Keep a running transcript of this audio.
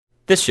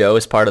This show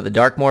is part of the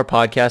Darkmoor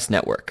Podcast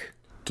Network.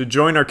 To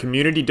join our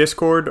community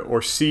Discord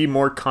or see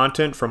more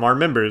content from our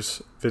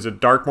members, visit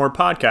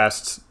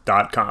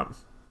darkmoorpodcasts.com.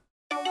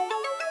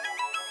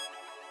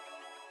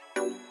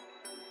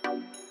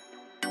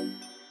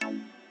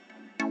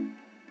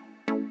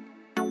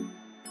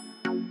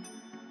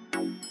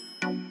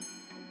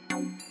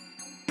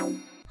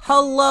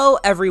 Hello,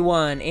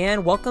 everyone,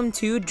 and welcome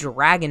to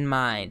Dragon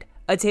Mind,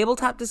 a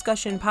tabletop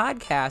discussion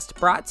podcast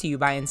brought to you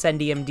by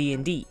Incendium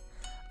D&D.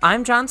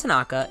 I'm John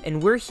Tanaka,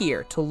 and we're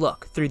here to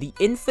look through the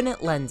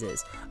infinite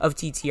lenses of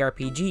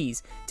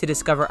TTRPGs to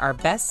discover our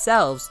best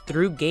selves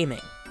through gaming.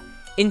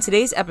 In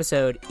today's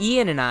episode,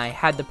 Ian and I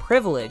had the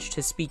privilege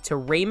to speak to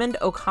Raymond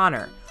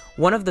O'Connor,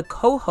 one of the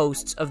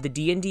co-hosts of the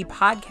D&D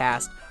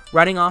podcast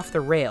Running Off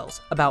the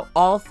Rails, about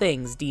all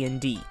things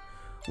D&D.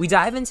 We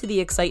dive into the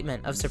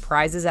excitement of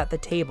surprises at the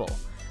table,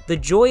 the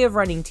joy of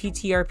running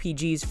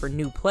TTRPGs for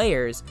new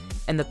players,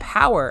 and the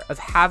power of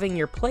having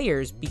your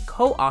players be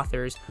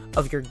co-authors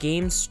of your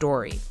game's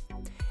story.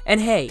 And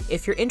hey,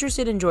 if you're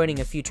interested in joining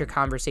a future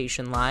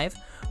conversation live,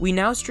 we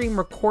now stream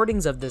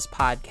recordings of this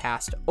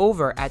podcast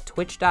over at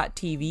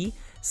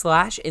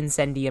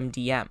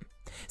twitch.tv/IncendiumDM.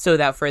 So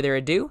without further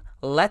ado,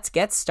 let's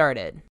get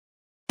started.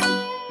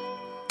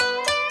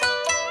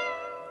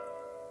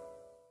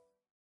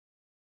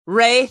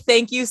 Ray,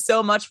 thank you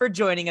so much for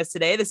joining us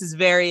today. This is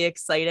very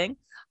exciting.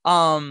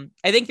 I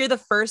think you're the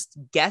first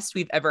guest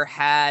we've ever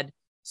had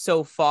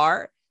so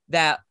far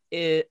that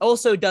it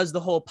also does the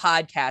whole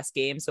podcast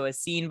game. So a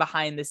scene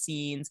behind the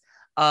scenes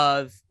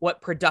of what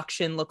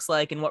production looks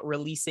like and what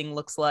releasing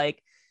looks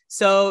like.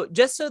 So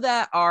just so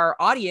that our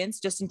audience,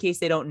 just in case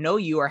they don't know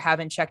you or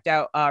haven't checked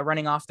out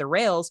Running Off the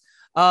Rails,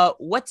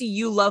 what do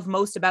you love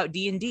most about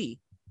D&D?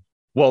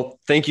 Well,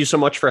 thank you so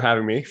much for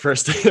having me.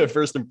 First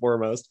and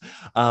foremost,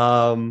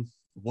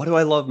 what do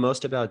I love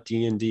most about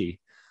D&D?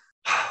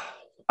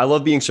 I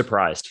love being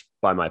surprised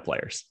by my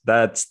players.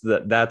 That's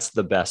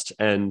the best,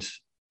 and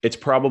it's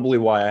probably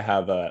why I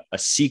have a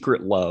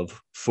secret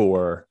love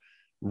for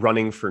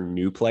running for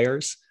new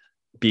players,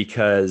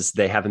 because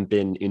they haven't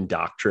been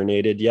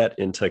indoctrinated yet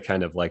into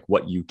kind of like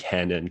what you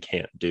can and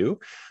can't do.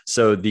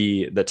 So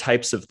the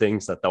types of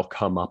things that they'll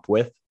come up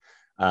with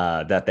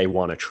that they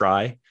want to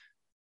try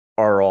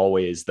are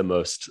always the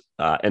most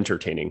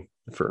entertaining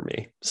for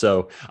me.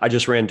 So I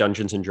just ran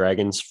Dungeons and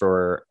Dragons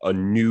for a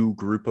new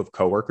group of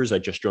coworkers. I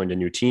just joined a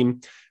new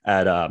team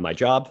at my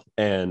job,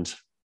 and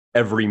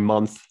every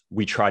month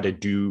we try to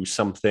do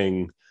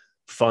something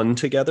fun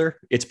together.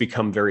 It's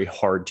become very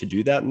hard to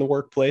do that in the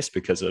workplace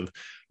because of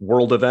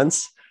world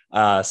events.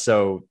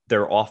 So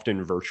they're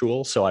often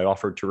virtual. So I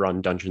offered to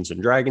run Dungeons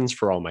and Dragons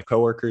for all my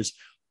coworkers.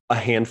 A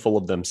handful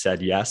of them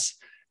said yes.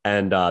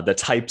 And the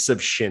types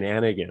of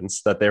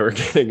shenanigans that they were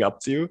getting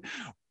up to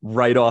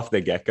right off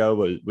the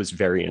get-go was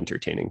very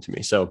entertaining to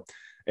me. So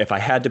if I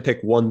had to pick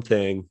one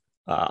thing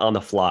on the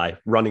fly,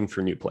 running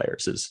for new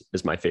players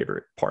is my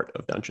favorite part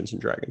of Dungeons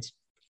and Dragons.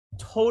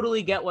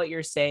 Totally get what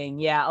you're saying.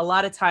 Yeah, a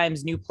lot of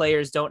times new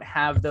players don't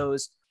have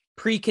those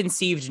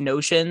preconceived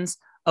notions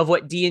of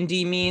what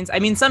D&D means. I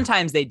mean,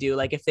 sometimes they do.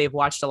 Like if they've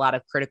watched a lot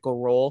of Critical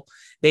Role,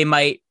 that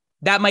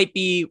might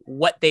be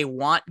what they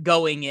want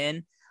going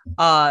in.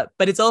 But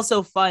it's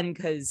also fun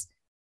because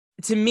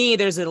to me,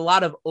 there's a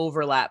lot of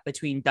overlap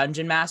between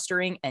dungeon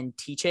mastering and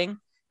teaching,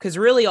 because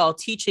really all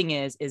teaching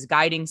is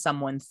guiding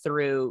someone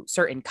through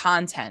certain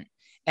content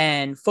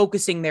and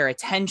focusing their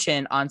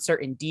attention on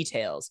certain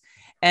details.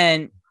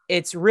 And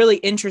it's really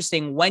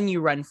interesting when you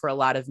run for a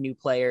lot of new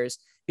players,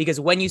 because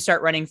when you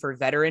start running for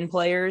veteran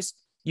players,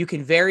 you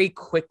can very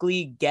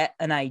quickly get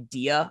an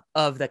idea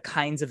of the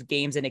kinds of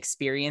games and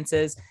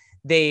experiences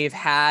they've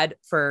had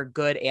for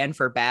good and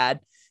for bad.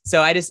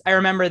 So I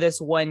remember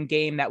this one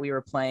game that we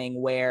were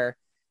playing where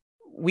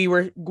we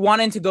were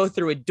wanting to go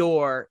through a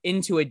door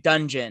into a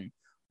dungeon,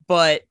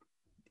 but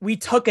we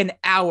took an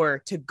hour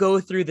to go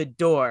through the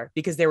door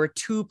because there were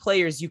two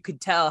players you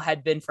could tell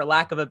had been, for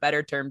lack of a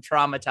better term,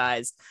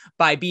 traumatized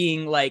by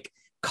being like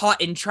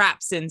caught in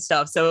traps and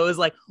stuff. So it was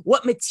like,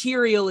 what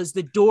material is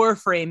the door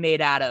frame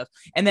made out of?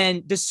 And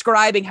then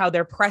describing how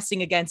they're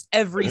pressing against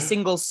every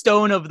single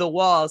stone of the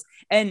walls.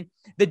 And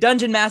the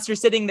dungeon master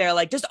sitting there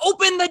like, just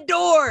open the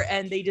door.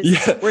 And they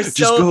just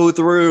go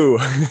through.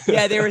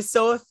 Yeah, they were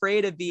so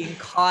afraid of being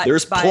caught.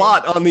 There's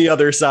plot on the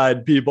other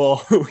side,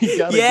 people. We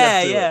gotta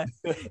get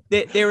to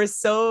it. They were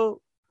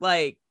so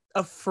like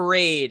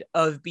afraid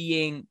of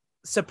being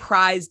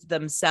surprised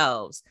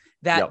themselves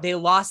that they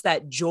lost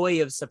that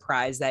joy of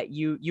surprise that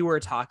you were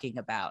talking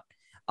about.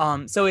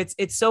 So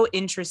it's so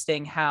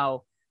interesting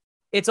how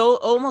it's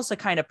almost a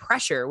kind of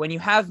pressure when you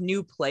have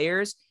new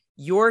players.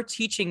 You're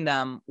teaching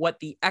them what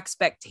the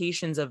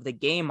expectations of the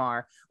game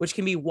are, which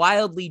can be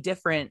wildly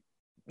different,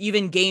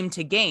 even game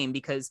to game,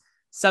 because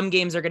some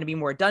games are going to be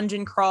more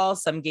dungeon crawl.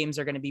 Some games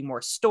are going to be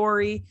more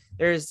story.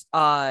 There's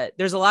a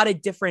lot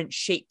of different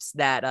shapes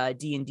that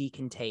D&D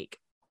can take.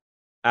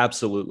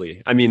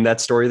 Absolutely. I mean, that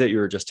story that you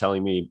were just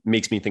telling me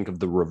makes me think of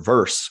the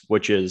reverse,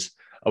 which is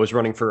I was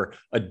running for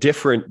a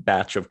different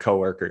batch of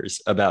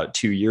coworkers about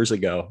 2 years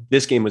ago.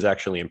 This game was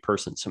actually in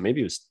person, so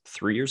maybe it was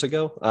 3 years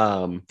ago.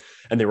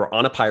 And they were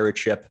on a pirate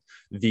ship.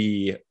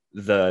 The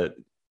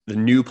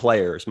new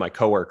players, my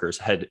coworkers,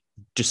 had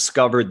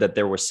discovered that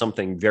there was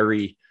something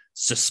very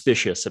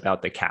suspicious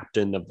about the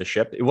captain of the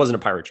ship. It wasn't a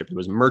pirate ship; it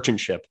was a merchant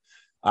ship.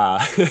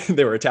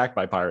 They were attacked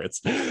by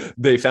pirates.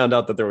 They found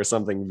out that there was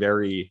something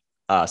very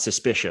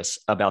suspicious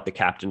about the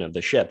captain of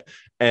the ship,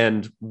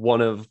 and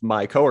one of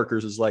my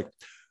coworkers was like,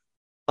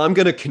 "I'm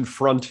going to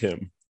confront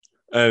him,"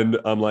 and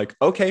I'm like,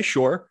 "Okay,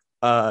 sure.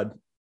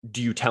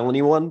 Do you tell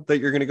anyone that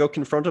you're going to go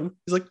confront him?"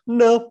 He's like,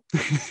 "No."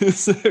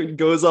 So he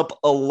goes up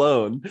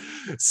alone,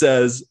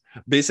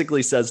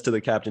 basically says to the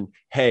captain,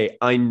 "Hey,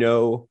 I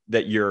know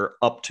that you're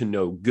up to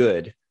no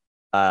good,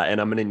 and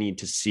I'm going to need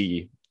to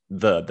see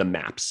the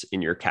maps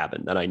in your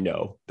cabin that I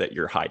know that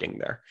you're hiding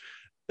there."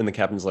 And the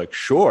captain's like,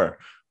 "Sure.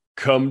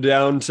 Come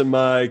down to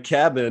my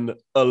cabin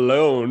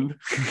alone."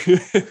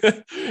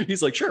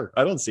 He's like, "Sure,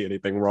 I don't see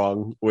anything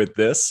wrong with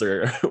this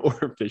or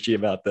fishy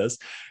about this."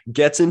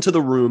 Gets into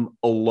the room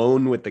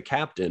alone with the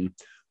captain,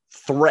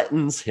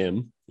 threatens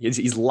him.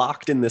 He's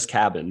locked in this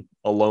cabin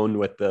alone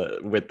with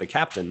the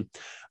captain.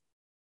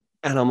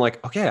 And I'm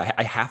like, okay,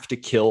 I have to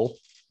kill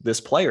this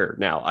player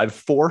now. I've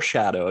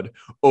foreshadowed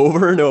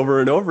over and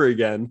over and over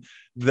again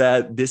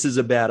that this is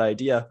a bad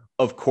idea.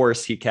 Of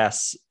course, he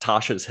casts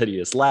Tasha's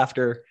Hideous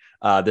Laughter.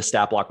 The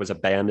stat block was a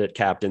bandit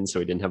captain, so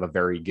he didn't have a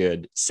very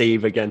good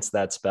save against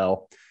that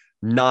spell.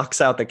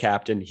 Knocks out the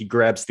captain. He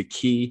grabs the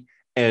key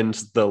and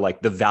the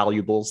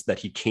valuables that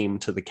he came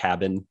to the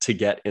cabin to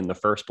get in the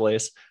first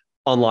place.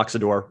 Unlocks the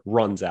door,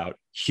 runs out.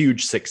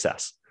 Huge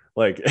success.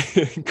 Like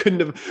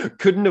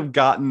couldn't have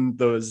gotten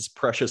those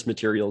precious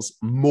materials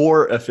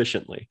more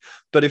efficiently.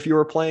 But if you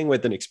were playing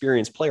with an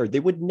experienced player, they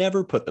would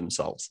never put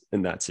themselves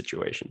in that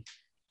situation.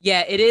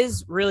 Yeah, it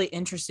is really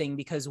interesting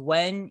because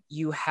when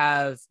you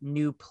have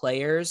new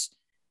players,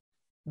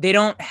 they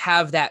don't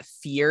have that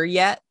fear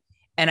yet.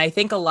 And I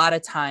think a lot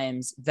of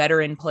times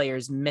veteran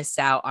players miss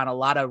out on a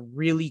lot of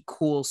really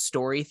cool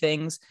story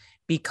things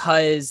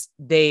because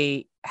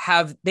they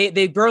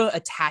grow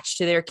attached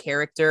to their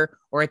character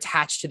or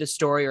attached to the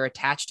story or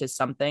attached to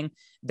something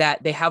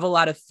that they have a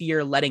lot of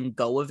fear letting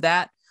go of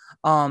that.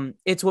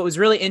 It's what was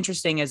really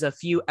interesting is a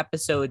few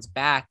episodes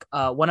back,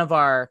 one of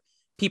our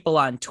people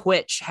on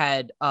Twitch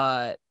had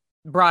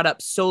brought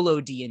up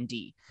solo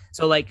D&D.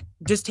 So like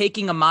just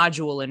taking a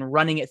module and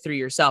running it through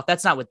yourself.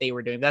 That's not what they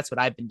were doing. That's what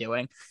I've been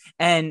doing.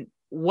 And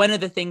one of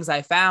the things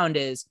I found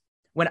is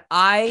when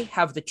I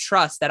have the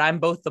trust that I'm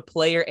both the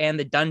player and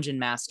the dungeon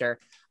master,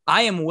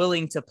 I am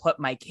willing to put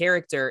my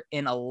character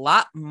in a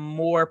lot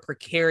more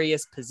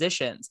precarious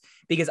positions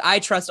because I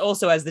trust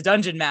also as the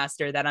dungeon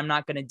master that I'm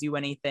not going to do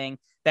anything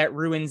that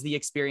ruins the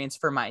experience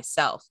for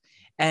myself.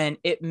 And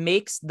it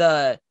makes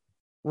the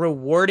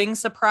rewarding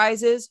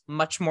surprises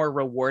much more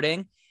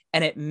rewarding,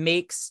 and it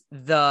makes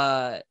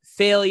the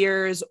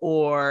failures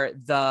or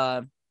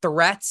the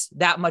threats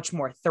that much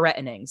more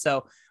threatening.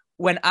 So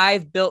when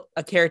I've built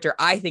a character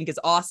I think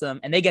is awesome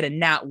and they get a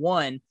nat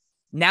 1,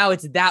 now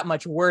it's that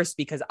much worse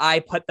because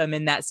I put them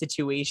in that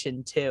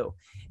situation too.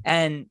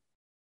 And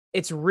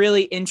it's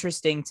really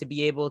interesting to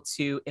be able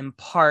to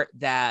impart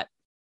that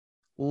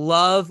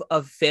love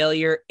of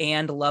failure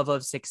and love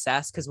of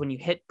success, because when you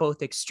hit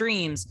both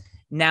extremes,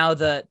 now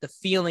the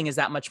feeling is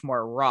that much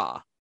more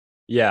raw.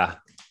 Yeah.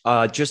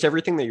 Just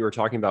everything that you were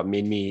talking about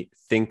made me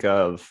think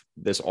of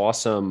this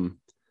awesome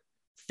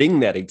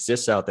thing that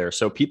exists out there.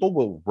 So people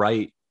will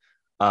write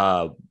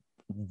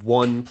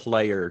one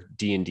player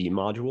D&D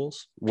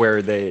modules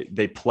where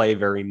they play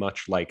very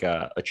much like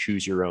a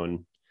choose your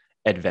own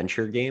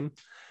adventure game,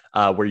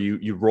 where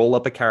you roll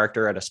up a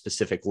character at a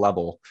specific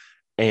level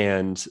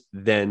and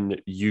then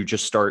you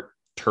just start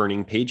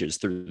turning pages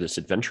through this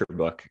adventure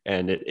book,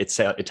 and it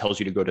tells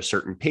you to go to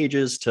certain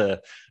pages to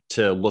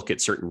look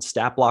at certain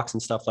stat blocks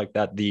and stuff like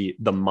that. The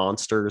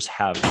monsters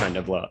have kind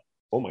of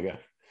oh my god,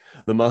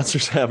 the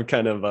monsters have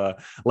kind of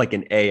like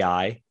an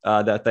AI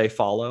that they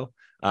follow.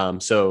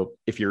 So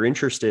if you're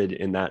interested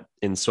in that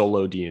in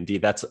solo D&D,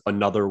 that's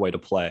another way to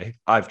play.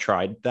 I've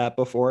tried that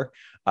before.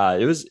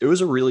 It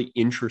was a really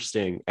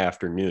interesting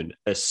afternoon,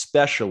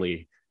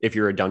 especially if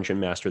you're a dungeon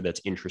master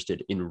that's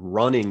interested in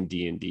running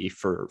D&D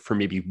for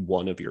maybe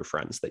one of your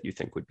friends that you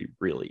think would be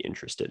really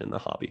interested in the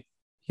hobby.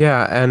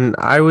 Yeah, and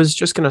I was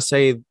just gonna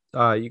say,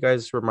 you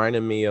guys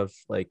reminded me of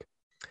like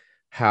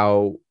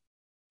how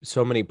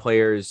so many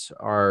players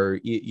are,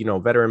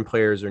 veteran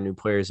players or new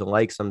players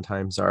alike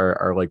sometimes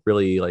are like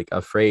really like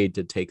afraid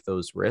to take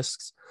those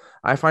risks.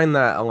 I find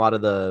that a lot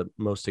of the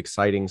most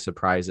exciting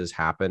surprises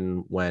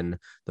happen when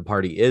the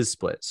party is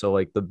split. So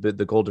like one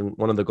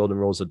of the golden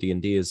rules of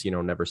D&D is,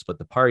 never split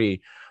the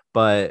party.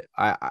 But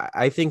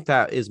I think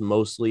that is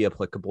mostly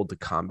applicable to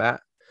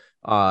combat.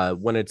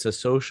 When it's a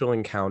social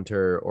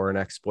encounter or an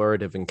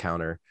explorative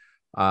encounter,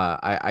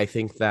 I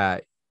think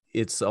that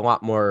it's a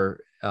lot more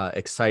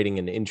exciting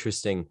and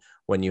interesting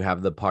when you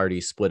have the party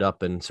split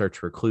up and search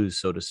for clues,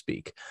 so to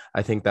speak.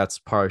 I think that's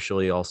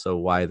partially also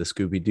why the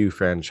Scooby-Doo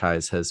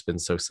franchise has been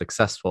so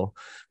successful,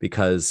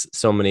 because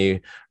so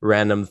many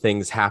random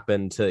things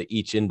happen to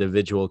each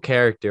individual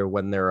character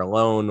when they're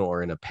alone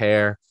or in a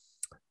pair.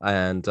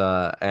 And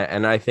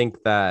I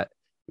think that,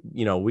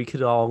 we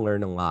could all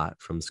learn a lot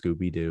from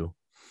Scooby-Doo.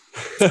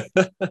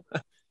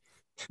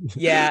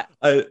 Yeah.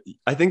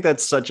 I think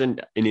that's such an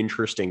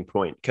interesting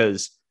point,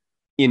 because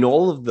in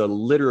all of the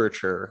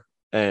literature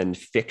and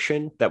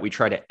fiction that we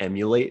try to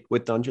emulate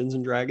with Dungeons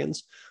and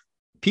Dragons,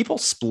 people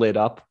split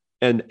up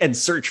and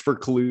search for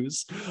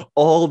clues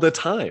all the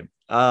time.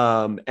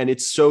 And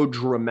it's so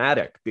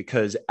dramatic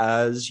because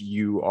as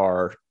you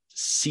are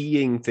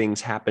seeing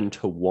things happen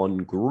to one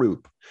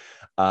group,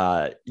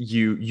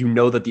 you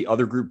know that the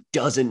other group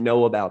doesn't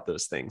know about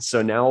those things.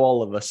 So now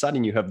all of a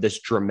sudden you have this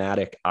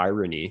dramatic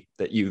irony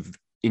that you've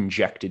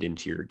injected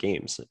into your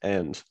games.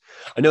 And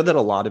I know that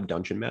a lot of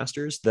dungeon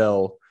masters,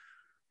 they'll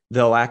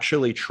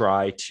actually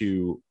try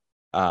to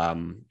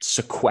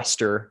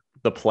sequester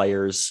the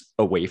players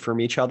away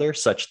from each other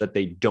such that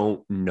they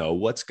don't know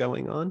what's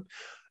going on.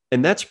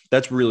 And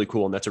that's really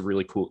cool. And that's a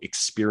really cool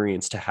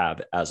experience to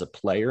have as a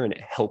player. And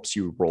it helps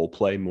you role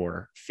play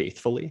more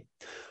faithfully.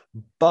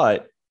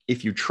 But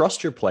if you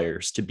trust your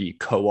players to be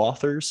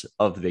co-authors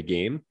of the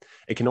game,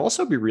 it can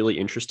also be really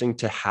interesting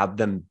to have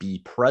them be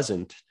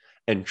present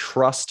and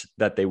trust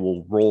that they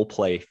will role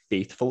play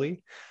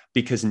faithfully,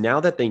 because now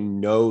that they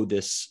know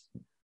this,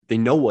 they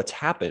know what's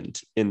happened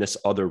in this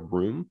other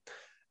room.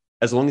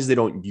 As long as they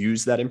don't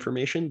use that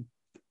information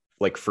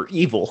like for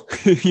evil,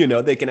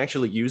 they can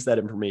actually use that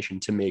information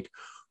to make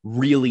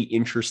really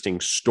interesting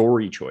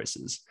story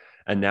choices.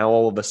 And now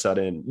all of a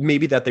sudden,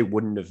 maybe that they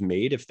wouldn't have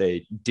made if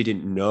they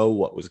didn't know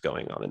what was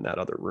going on in that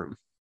other room.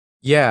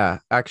 Yeah,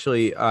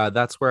 actually,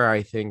 that's where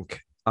I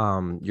think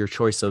your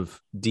choice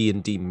of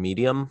D&D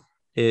medium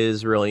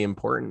is really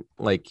important.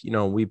 Like,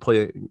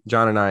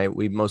 John and I,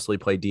 we mostly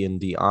play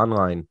D&D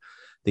online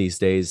these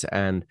days.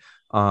 And,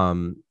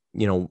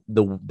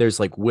 there's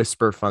like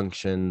whisper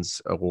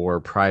functions or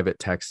private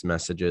text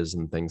messages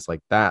and things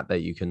like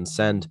that you can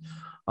send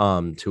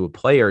to a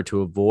player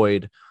to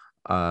avoid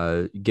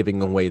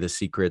giving away the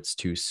secrets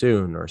too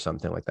soon or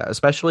something like that,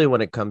 especially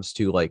when it comes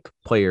to like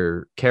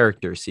player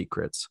character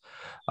secrets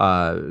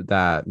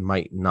that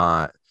might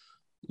not,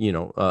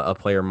 a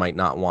player might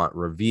not want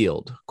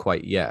revealed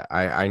quite yet.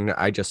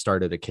 I just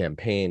started a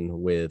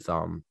campaign with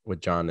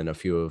John and a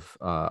few of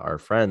our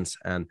friends,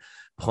 and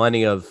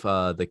plenty of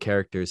the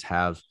characters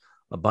have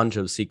a bunch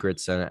of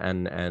secrets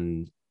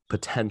and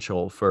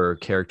potential for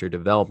character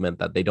development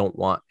that they don't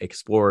want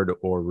explored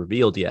or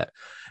revealed yet.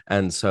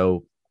 And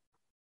so,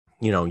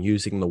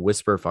 using the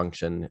whisper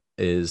function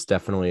is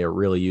definitely a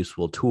really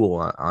useful tool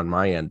on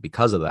my end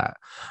because of that.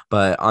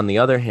 But on the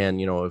other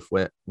hand,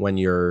 when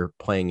you're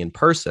playing in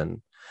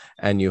person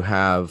and you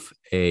have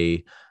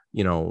a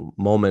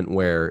moment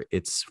where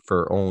it's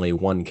for only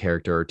one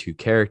character or two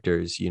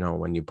characters,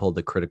 when you pull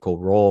the critical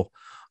role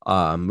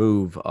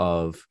move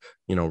of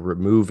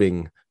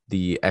removing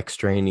the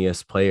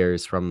extraneous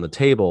players from the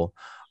table,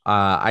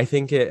 I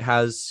think it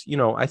has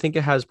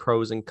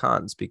pros and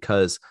cons,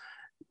 because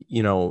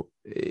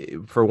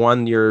for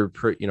one, you're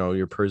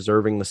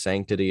preserving the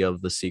sanctity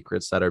of the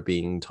secrets that are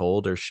being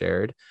told or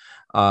shared,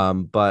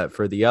 but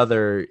for the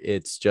other,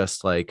 it's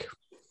just like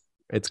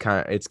it's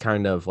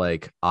kind of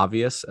like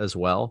obvious as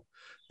well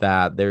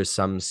that there's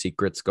some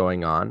secrets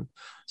going on.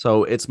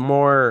 So it's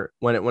more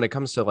when it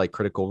comes to like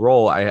critical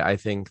role, I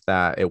think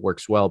that it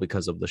works well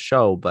because of the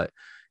show. But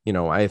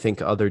I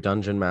think other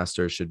dungeon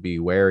masters should be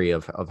wary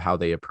of how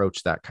they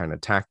approach that kind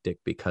of tactic,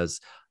 because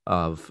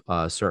of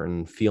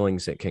certain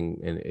feelings it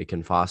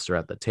can foster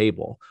at the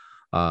table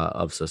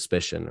of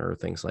suspicion or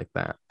things like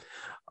that.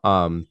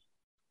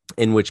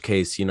 In which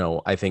case,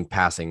 I think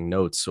passing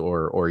notes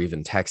or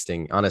even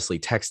texting, honestly,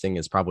 texting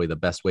is probably the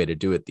best way to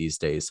do it these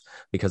days,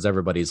 because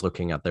everybody's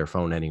looking at their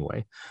phone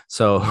anyway.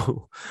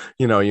 So,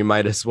 you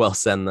might as well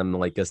send them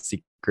like a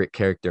secret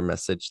character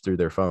message through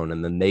their phone,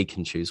 and then they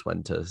can choose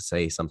when to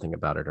say something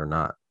about it or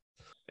not.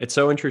 It's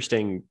so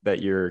interesting that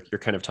you're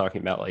kind of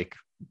talking about like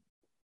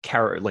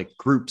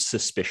group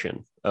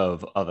suspicion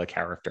of a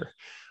character.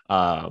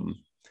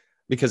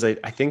 Because I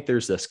think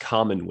there's this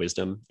common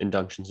wisdom in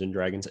Dungeons and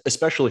Dragons,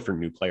 especially for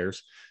new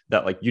players,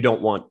 that like you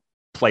don't want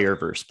player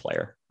versus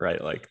player, right?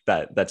 Like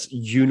that's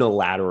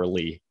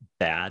unilaterally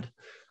bad.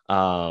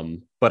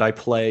 But I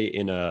play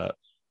in a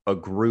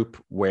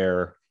group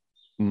where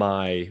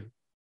my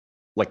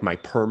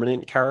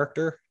permanent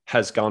character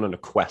has gone on a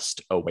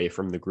quest away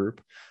from the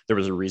group. There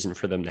was a reason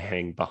for them to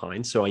hang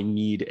behind. So I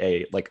need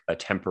a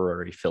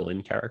temporary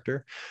fill-in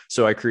character.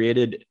 So I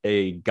created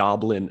a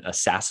goblin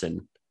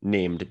assassin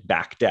named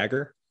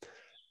Backdagger,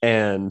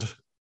 and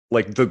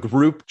like the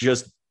group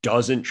just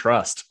doesn't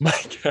trust my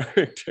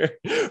character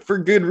for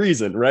good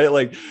reason, right?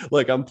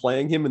 Like I'm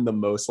playing him in the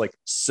most like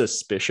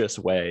suspicious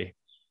way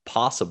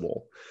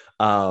possible,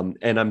 and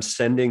I'm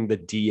sending the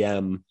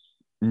DM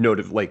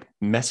like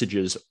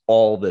messages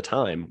all the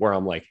time where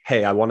I'm like,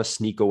 hey, I want to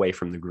sneak away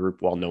from the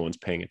group while no one's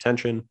paying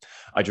attention.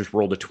 I just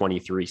rolled a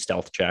 23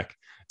 stealth check.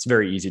 It's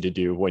very easy to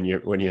do when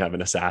you have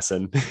an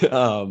assassin.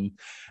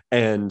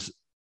 And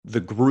the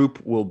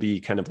group will be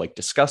kind of like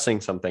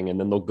discussing something, and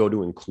then they'll go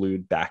to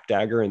include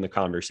Backdagger in the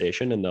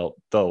conversation, and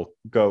they'll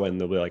go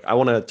and they'll be like, I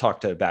want to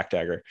talk to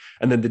Backdagger.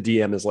 And then the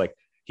DM is like,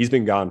 he's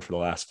been gone for the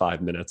last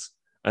 5 minutes.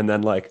 And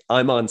then like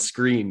I'm on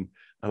screen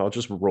and I'll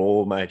just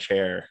roll my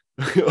chair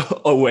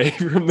away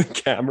from the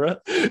camera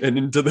and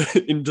into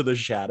the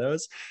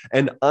shadows.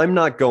 And I'm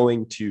not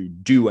going to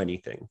do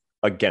anything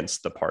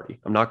against the party.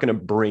 I'm not going to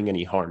bring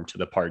any harm to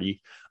the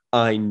party.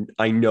 I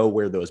know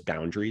where those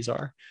boundaries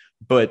are,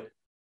 but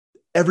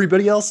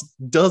everybody else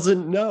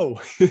doesn't know.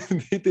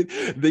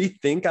 They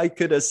think I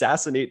could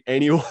assassinate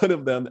any one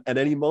of them at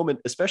any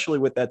moment, especially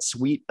with that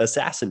sweet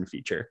assassin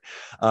feature.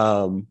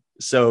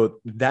 So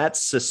that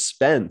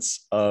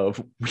suspense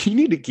of, we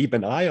need to keep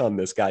an eye on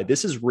this guy.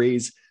 This is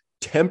Ray's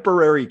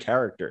temporary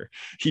character.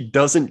 He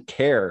doesn't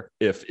care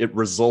if it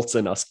results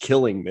in us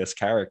killing this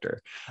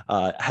character.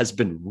 Has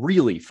been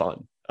really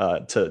fun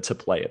to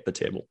play at the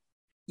table.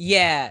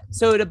 Yeah.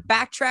 So to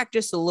backtrack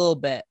just a little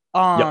bit,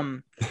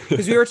 Yep.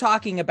 because we were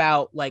talking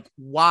about like,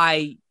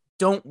 why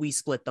don't we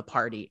split the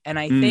party? And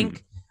I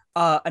think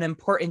an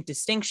important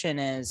distinction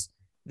is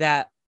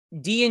that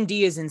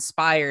D&D is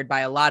inspired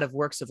by a lot of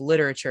works of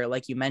literature,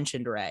 like you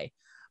mentioned, Ray,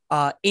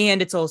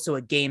 and it's also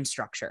a game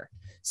structure.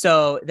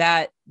 So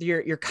that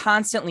you're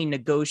constantly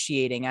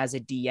negotiating as a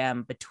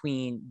DM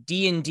between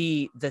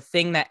D&D, the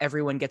thing that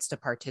everyone gets to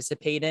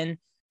participate in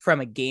from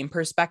a game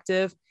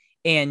perspective,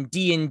 and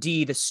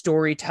D&D, the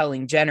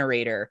storytelling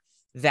generator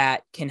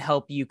that can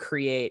help you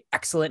create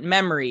excellent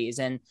memories.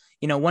 And,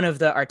 you know, one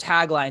of our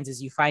taglines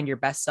is, you find your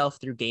best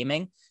self through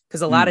gaming.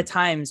 Because a lot of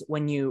times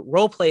when you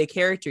role play a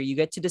character, you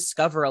get to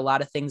discover a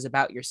lot of things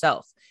about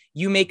yourself.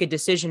 You make a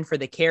decision for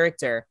the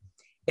character,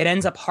 it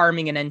ends up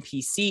harming an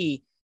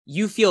NPC.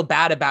 You feel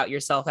bad about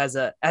yourself as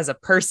a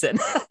person.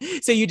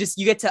 So you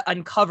get to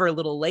uncover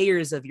little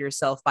layers of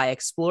yourself by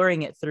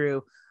exploring it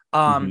through,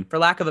 for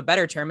lack of a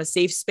better term, a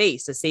safe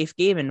space, a safe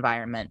game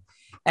environment.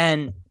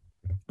 And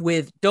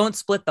with don't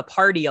split the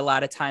party, a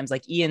lot of times,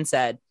 like Ian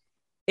said,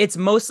 it's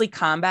mostly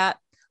combat.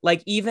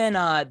 Like even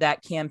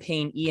that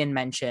campaign Ian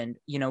mentioned,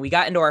 you know, we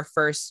got into our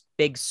first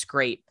big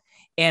scrape,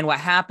 and what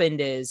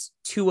happened is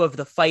 2 of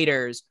the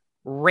fighters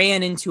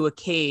ran into a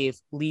cave,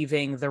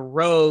 leaving the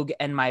rogue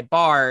and my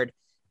bard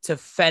to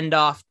fend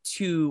off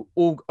 2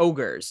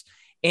 ogres.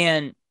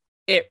 And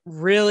it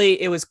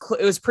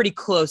was pretty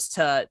close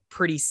to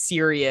pretty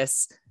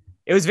serious.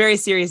 It was very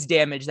serious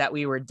damage that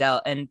we were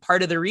dealt. And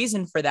part of the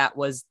reason for that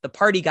was the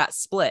party got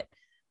split.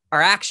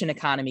 Our action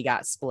economy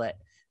got split.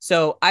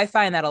 So I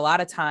find that a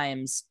lot of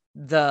times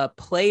the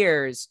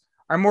players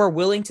are more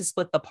willing to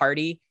split the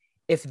party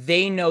if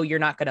they know you're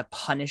not going to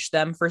punish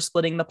them for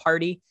splitting the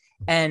party.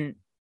 And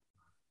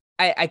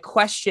I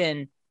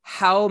question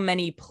how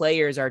many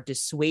players are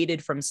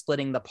dissuaded from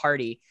splitting the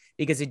party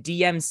because a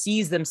DM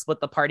sees them split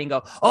the party and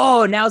go,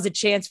 oh, now's a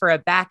chance for a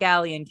back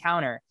alley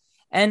encounter.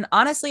 And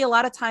honestly, a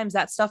lot of times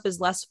that stuff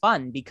is less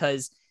fun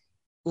because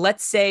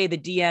let's say the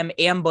DM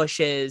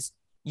ambushes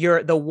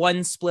you're the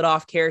one split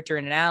off character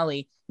in an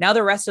alley. Now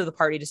the rest of the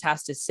party just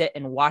has to sit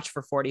and watch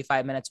for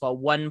 45 minutes while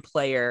one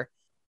player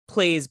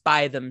plays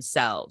by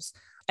themselves.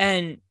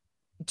 And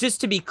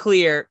just to be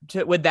clear,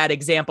 with that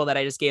example that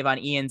I just gave on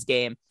Ian's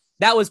game,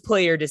 that was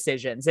player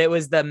decisions. It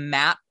was the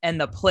map and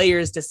the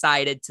players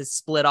decided to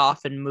split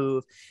off and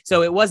move.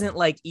 So it wasn't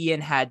like Ian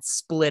had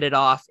split it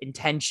off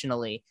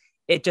intentionally.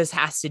 It just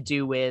has to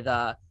do with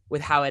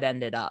how it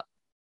ended up.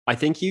 I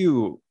think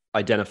you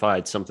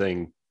identified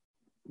something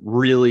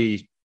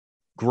really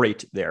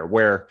great there,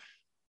 where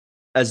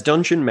as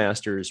dungeon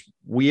masters,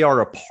 we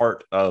are a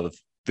part of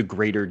the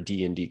greater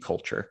D&D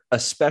culture,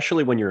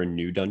 especially when you're a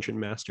new dungeon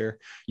master.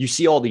 You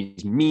see all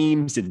these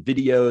memes and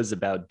videos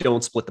about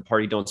don't split the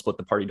party, don't split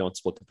the party, don't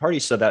split the party,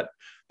 so that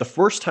the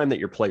first time that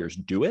your players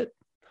do it,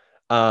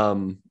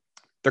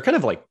 they're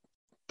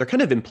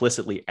kind of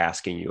implicitly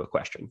asking you a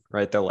question,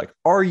 right? They're like,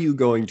 are you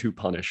going to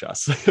punish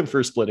us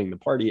for splitting the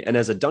party? And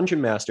as a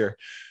dungeon master,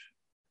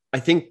 I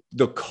think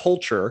the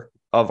culture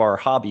of our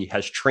hobby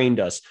has trained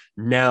us.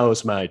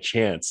 Now's my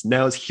chance.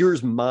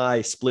 Here's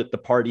my split the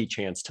party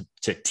chance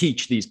to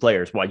teach these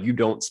players why you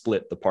don't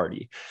split the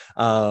party.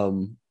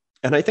 And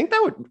I think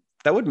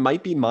that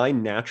might be my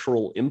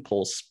natural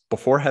impulse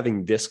before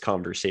having this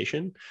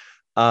conversation.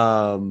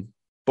 But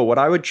what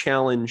I would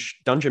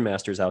challenge dungeon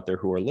masters out there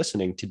who are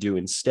listening to do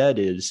instead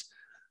is,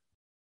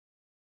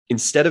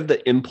 instead of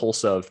the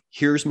impulse of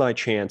here's my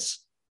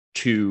chance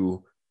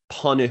to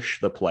punish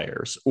the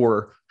players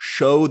or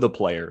show the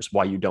players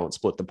why you don't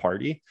split the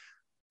party,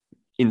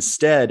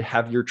 instead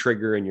have your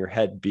trigger in your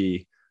head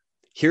be,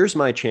 here's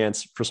my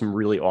chance for some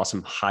really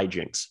awesome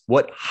hijinks.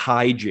 What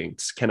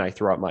hijinks can I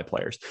throw at my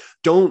players?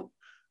 Don't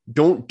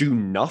do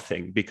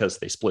nothing because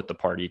they split the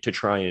party to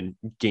try and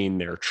gain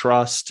their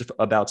trust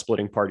about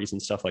splitting parties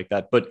and stuff like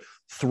that, but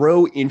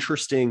throw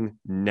interesting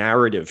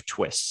narrative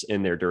twists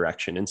in their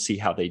direction and see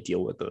how they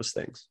deal with those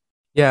things.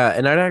 Yeah,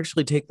 and I'd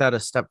actually take that a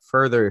step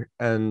further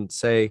and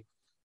say,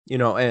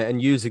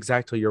 and use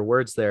exactly your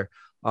words there.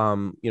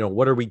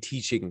 What are we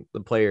teaching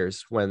the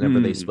players whenever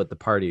they Hmm. split the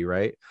party,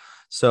 right?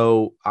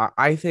 So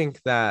I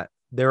think that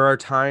there are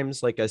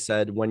times, like I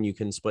said, when you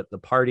can split the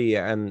party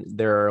and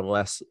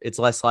it's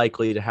less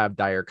likely to have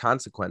dire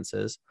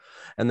consequences.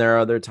 And there are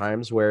other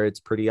times where it's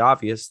pretty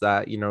obvious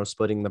that,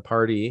 splitting the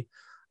party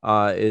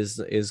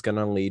is going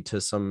to lead to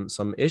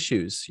some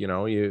issues.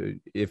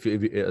 If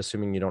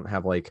assuming you don't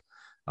have like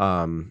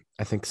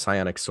I think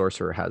psionic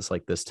sorcerer has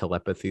like this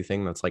telepathy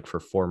thing that's like for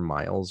 4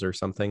 miles or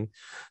something.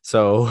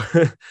 So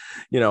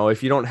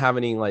if you don't have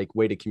any like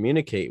way to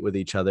communicate with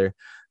each other,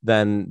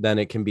 then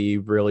it can be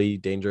really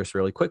dangerous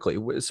really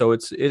quickly. So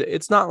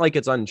it's not like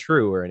it's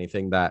untrue or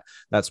anything that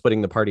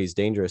splitting the party is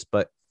dangerous,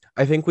 but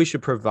I think we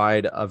should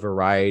provide a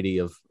variety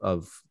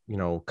of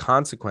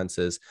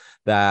consequences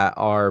that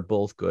are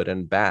both good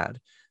and bad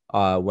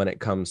when it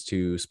comes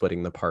to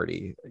splitting the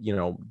party,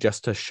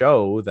 just to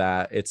show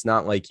that it's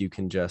not like you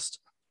can just,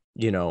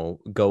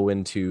 go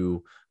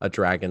into a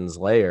dragon's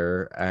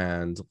lair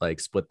and like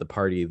split the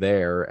party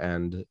there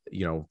and,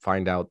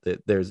 find out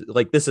that there's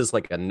like, this is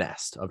like a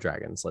nest of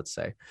dragons, let's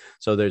say.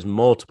 So there's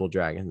multiple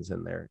dragons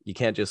in there. You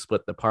can't just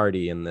split the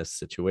party in this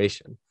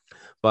situation.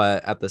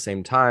 But at the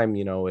same time,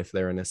 if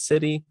they're in a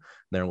city,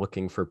 they're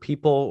looking for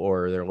people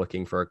or they're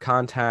looking for a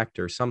contact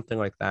or something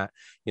like that,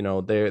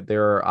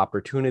 there are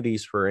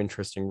opportunities for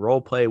interesting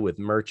role play with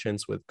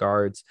merchants, with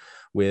guards,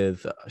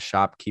 with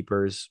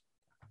shopkeepers,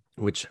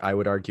 which I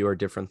would argue are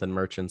different than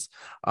merchants.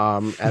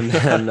 And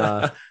then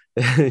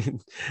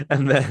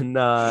and then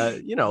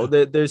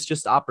there's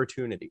just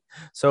opportunity.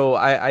 So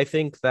I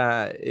think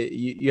that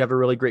you have a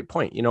really great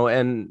point,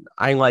 and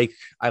I like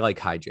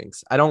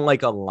hijinks. I don't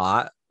like a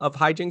lot of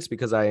hijinks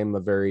because I am a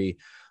very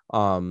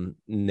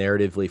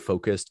narratively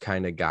focused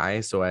kind of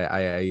guy. So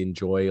I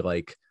enjoy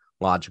like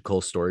logical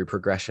story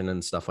progression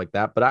and stuff like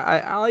that. But I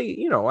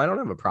don't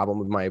have a problem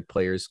with my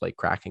players like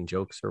cracking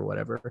jokes or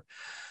whatever.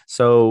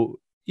 So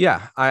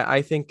yeah,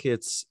 I think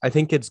it's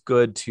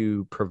good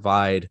to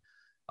provide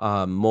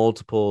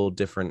multiple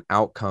different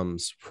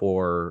outcomes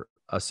for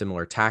a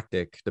similar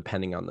tactic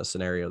depending on the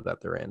scenario that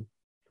they're in.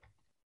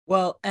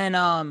 Well,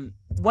 and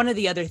one of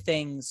the other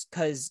things,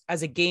 because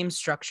as a game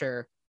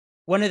structure,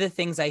 one of the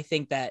things I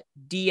think that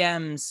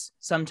DMs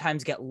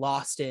sometimes get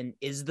lost in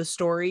is the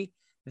story,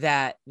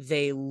 that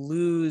they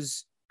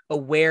lose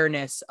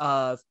awareness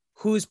of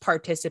who's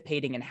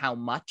participating and how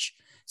much.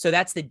 So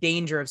that's the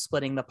danger of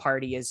splitting the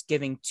party, is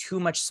giving too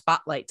much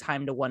spotlight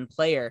time to one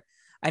player.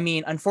 I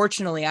mean,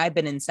 unfortunately, I've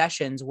been in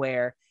sessions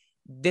where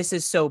this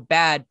is so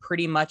bad,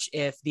 pretty much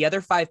if the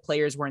other 5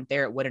 players weren't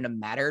there, it wouldn't have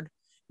mattered,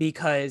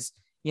 because,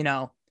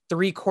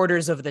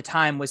 3/4 of the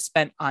time was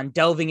spent on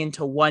delving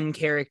into one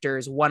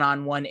character's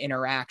one-on-one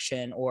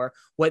interaction or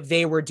what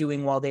they were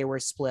doing while they were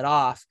split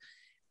off.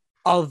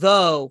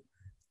 Although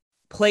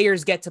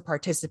players get to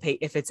participate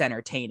if it's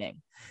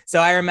entertaining.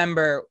 So I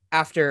remember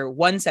after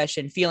one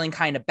session feeling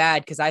kind of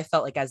bad because I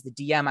felt like as the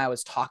DM, I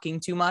was talking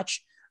too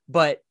much,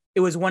 but it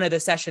was one of the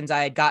sessions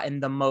I had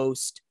gotten the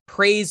most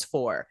praise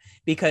for,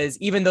 because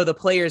even though the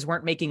players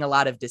weren't making a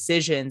lot of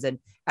decisions, and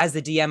as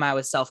the DM, I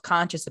was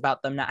self-conscious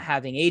about them not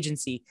having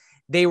agency,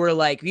 they were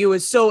like, it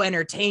was so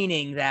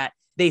entertaining that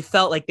they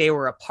felt like they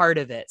were a part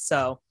of it.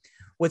 So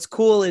what's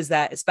cool is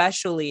that,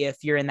 especially if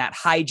you're in that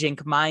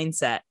hijink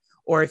mindset,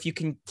 or if you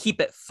can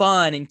keep it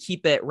fun and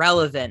keep it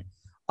relevant,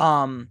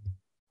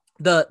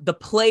 the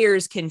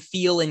players can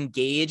feel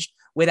engaged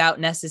without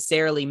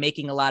necessarily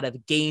making a lot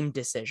of game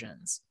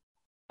decisions.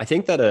 I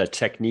think that a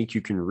technique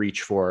you can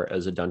reach for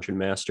as a dungeon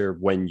master,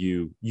 when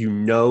you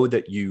know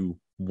that you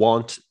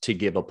want to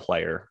give a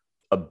player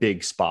a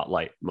big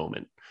spotlight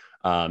moment,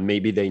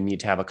 maybe they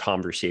need to have a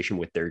conversation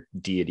with their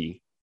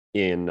deity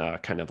in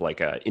kind of like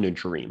in a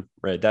dream,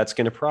 right? That's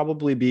going to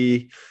probably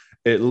be,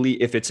 at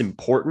least if it's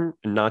important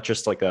and not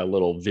just like a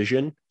little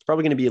vision, it's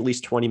probably going to be at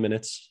least 20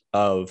 minutes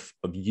of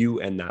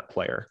you and that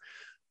player.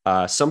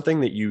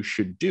 Something that you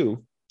should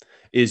do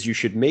is you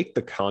should make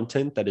the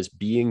content that is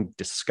being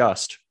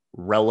discussed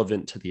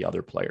relevant to the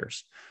other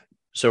players.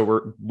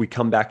 So we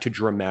come back to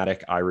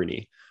dramatic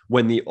irony.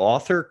 When the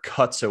author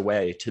cuts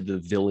away to the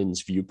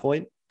villain's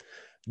viewpoint,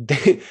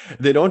 they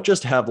don't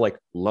just have like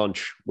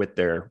lunch with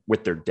their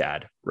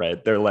dad,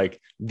 right?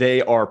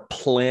 They are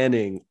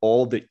planning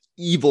all the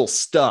evil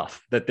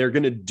stuff that they're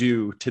going to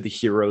do to the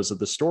heroes of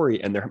the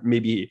story, and they're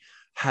maybe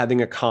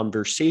having a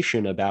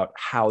conversation about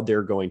how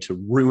they're going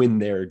to ruin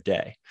their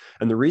day.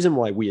 And the reason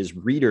why we as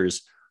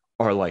readers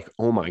are like,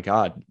 oh my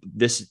god,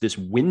 this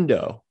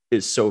window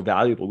is so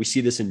valuable. We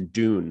see this in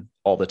Dune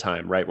all the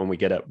time, right? When we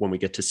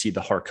get to see the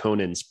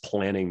Harkonnens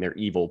planning their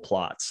evil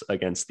plots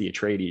against the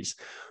Atreides.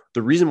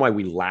 The reason why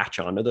we latch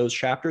onto those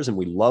chapters and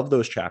we love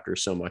those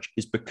chapters so much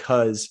is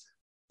because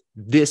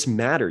this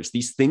matters.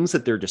 These things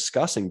that they're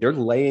discussing, they're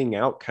laying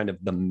out kind of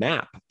the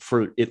map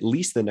for at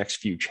least the next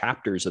few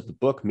chapters of the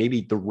book,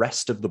 maybe the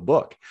rest of the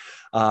book.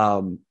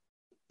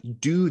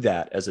 Do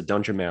that as a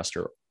dungeon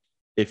master.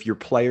 If your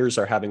players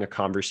are having a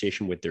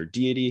conversation with their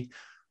deity,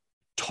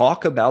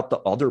 talk about the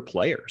other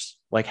players,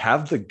 like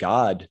have the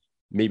god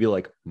maybe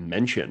like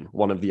mention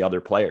one of the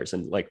other players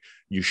and like,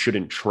 you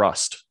shouldn't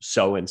trust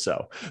so and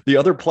so. The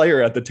other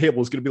player at the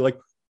table is going to be like,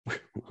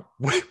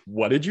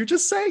 what did you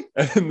just say?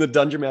 And the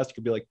dungeon master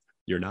could be like,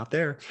 you're not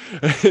there.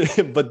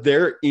 But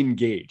they're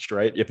engaged,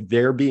 right? If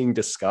they're being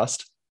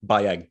discussed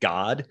by a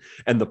god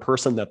and the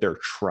person that they're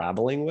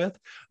traveling with,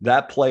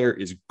 that player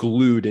is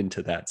glued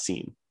into that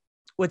scene.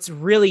 What's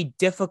really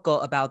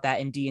difficult about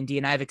that in D&D,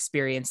 and I've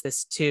experienced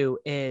this too,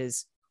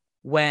 is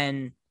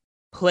when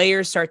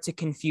players start to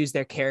confuse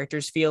their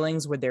characters'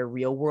 feelings with their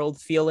real world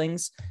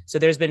feelings. So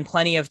there's been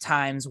plenty of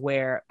times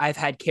where I've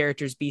had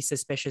characters be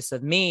suspicious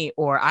of me,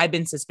 or I've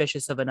been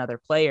suspicious of another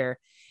player,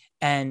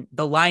 and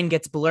the line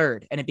gets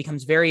blurred and it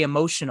becomes very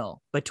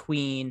emotional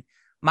between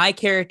my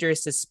character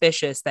is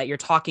suspicious that you're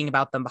talking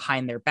about them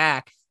behind their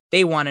back.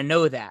 They want to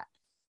know that.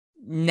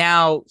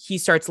 Now he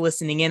starts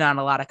listening in on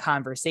a lot of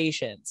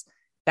conversations.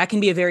 That can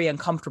be a very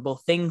uncomfortable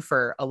thing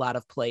for a lot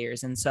of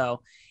players. And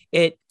so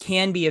it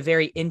can be a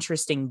very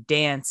interesting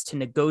dance to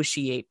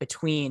negotiate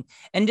between,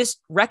 and just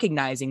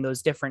recognizing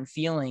those different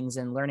feelings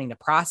and learning to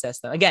process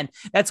them. Again,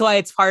 that's why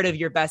it's part of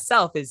your best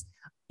self, is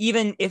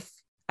even if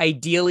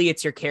ideally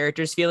it's your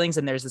character's feelings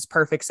and there's this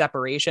perfect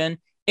separation,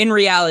 in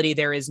reality,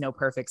 there is no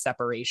perfect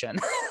separation.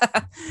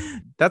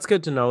 That's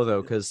good to know,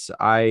 though, because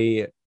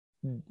John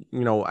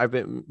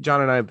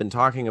and I have been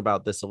talking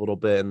about this a little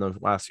bit in the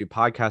last few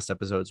podcast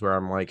episodes, where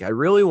I'm like, I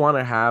really want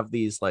to have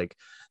these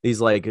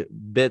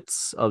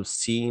bits of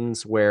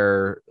scenes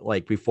where,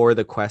 like, before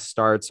the quest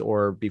starts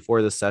or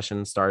before the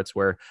session starts,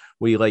 where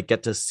we like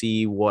get to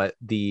see what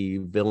the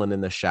villain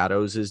in the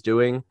shadows is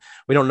doing.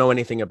 We don't know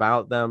anything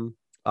about them,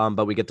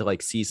 but we get to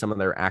like see some of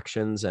their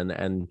actions,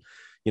 and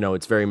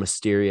it's very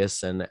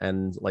mysterious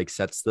and like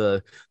sets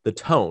the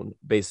tone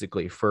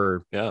basically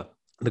for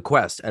the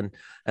quest. And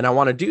I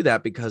want to do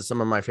that because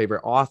some of my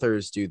favorite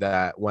authors do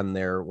that when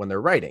they're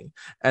writing.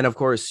 And of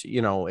course,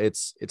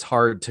 it's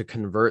hard to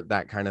convert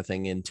that kind of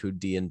thing into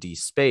D&D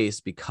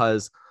space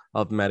because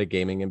of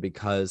metagaming and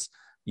because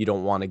you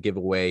don't want to give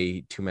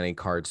away too many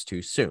cards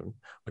too soon,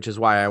 which is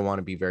why I want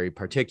to be very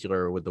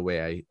particular with the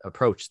way I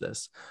approach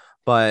this.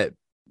 But,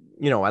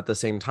 at the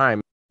same time,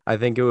 I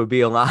think it would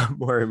be a lot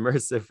more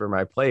immersive for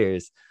my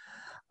players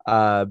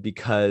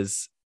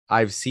because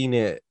I've seen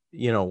it,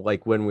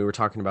 like when we were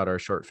talking about our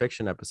short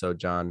fiction episode,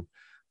 John,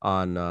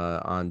 on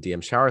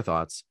DM Shower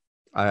Thoughts,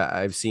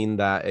 I've seen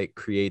that it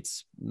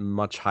creates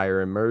much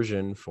higher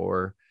immersion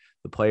for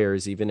the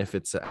players, even if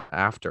it's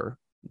after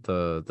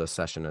the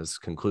session is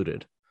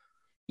concluded.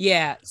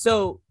 Yeah.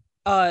 So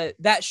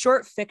that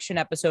short fiction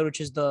episode,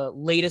 which is the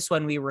latest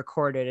one we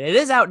recorded, it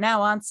is out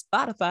now on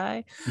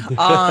Spotify.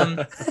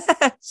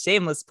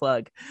 Shameless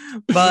plug.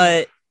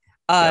 But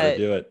Gotta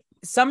do it.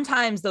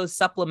 Sometimes those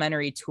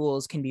supplementary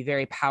tools can be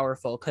very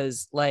powerful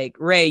because, like,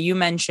 Ray, you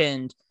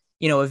mentioned,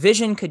 a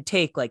vision could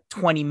take like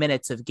 20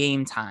 minutes of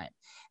game time.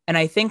 And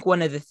I think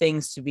one of the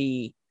things to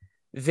be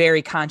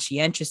very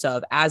conscientious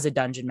of as a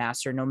dungeon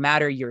master, no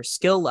matter your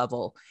skill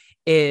level,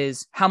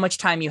 is how much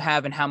time you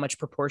have and how much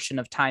proportion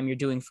of time you're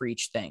doing for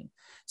each thing.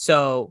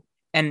 So,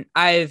 and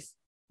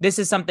this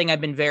is something I've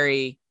been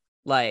very,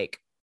 like,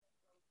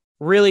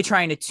 really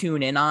trying to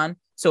tune in on.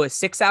 So a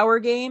 6-hour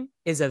game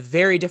is a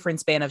very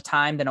different span of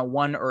time than a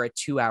 1 or a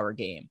 2-hour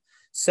game.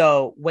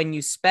 So when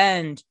you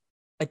spend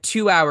a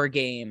 2-hour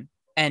game,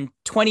 and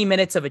 20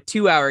 minutes of a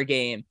 2-hour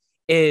game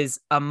is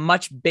a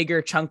much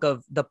bigger chunk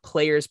of the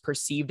player's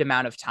perceived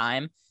amount of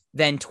time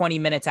than 20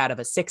 minutes out of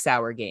a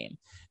 6-hour game.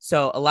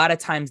 So a lot of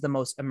times the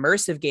most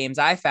immersive games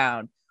I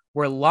found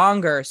were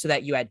longer so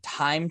that you had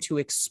time to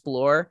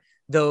explore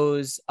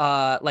those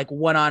like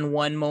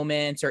one-on-one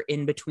moments or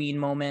in-between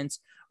moments.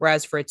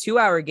 Whereas for a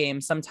 2-hour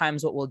game,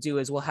 sometimes what we'll do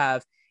is we'll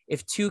have,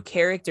 if two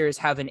characters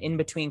have an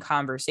in-between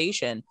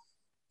conversation,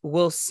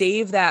 we'll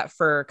save that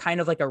for kind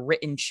of like a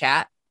written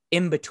chat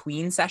in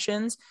between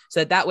sessions.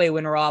 So that way,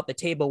 when we're all at the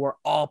table, we're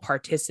all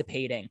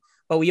participating,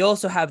 but we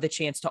also have the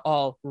chance to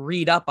all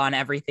read up on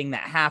everything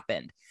that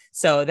happened.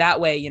 So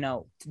that way,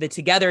 the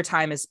together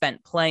time is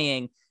spent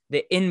playing.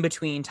 The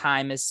in-between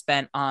time is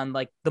spent on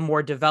like the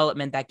more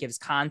development that gives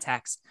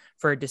context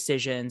for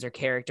decisions or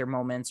character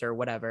moments or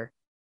whatever.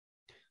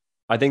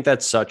 I think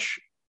that's such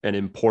an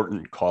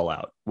important call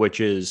out, which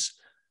is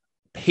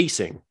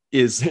pacing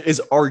is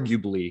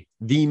arguably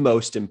the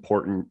most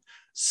important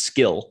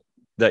skill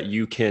that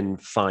you can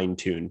fine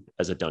tune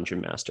as a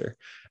dungeon master.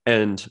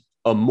 And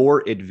a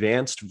more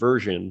advanced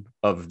version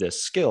of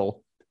this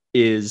skill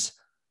is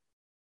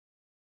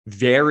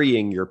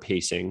varying your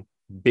pacing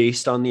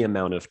based on the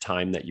amount of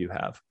time that you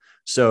have.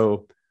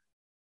 So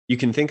you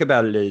can think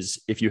about it as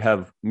if you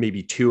have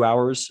maybe 2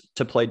 hours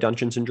to play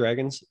Dungeons and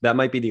Dragons, that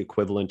might be the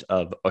equivalent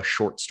of a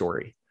short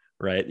story,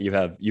 right? You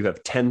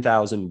have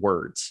 10,000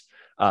 words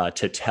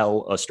to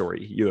tell a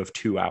story. You have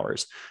 2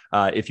 hours.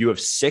 If you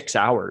have 6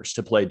 hours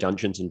to play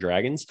Dungeons and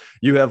Dragons,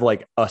 you have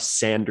like a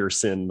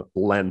Sanderson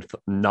length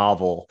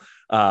novel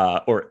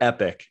or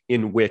epic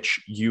in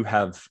which you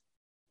have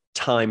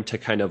time to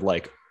kind of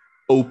like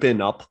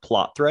open up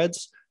plot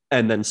threads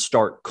and then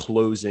start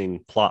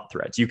closing plot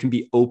threads. You can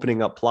be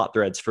opening up plot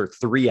threads for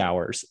 3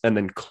 hours and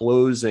then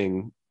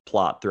closing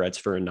plot threads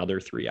for another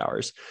 3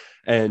 hours.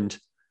 And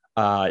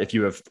if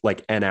you have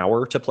like an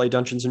hour to play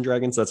Dungeons and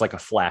Dragons, that's like a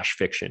flash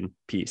fiction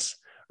piece,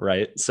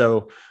 right?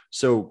 So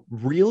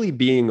really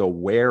being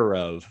aware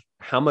of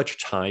how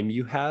much time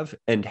you have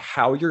and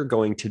how you're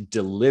going to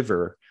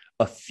deliver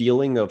a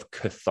feeling of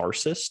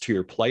catharsis to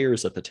your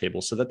players at the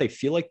table so that they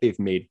feel like they've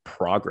made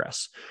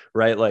progress,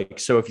 right? Like,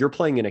 so if you're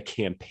playing in a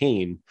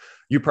campaign,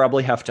 you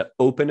probably have to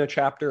open a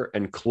chapter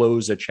and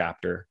close a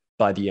chapter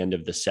by the end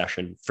of the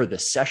session for the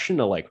session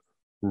to like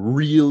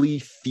really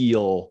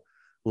feel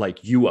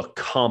like you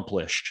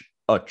accomplished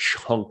a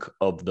chunk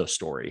of the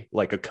story,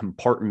 like a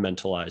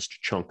compartmentalized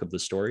chunk of the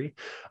story.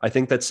 I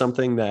think that's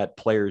something that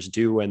players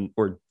do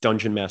or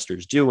dungeon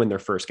masters do when they're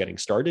first getting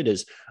started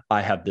is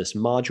I have this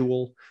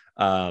module.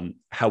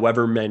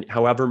 However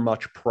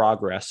much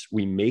progress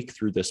we make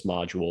through this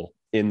module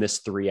in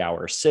this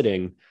 3-hour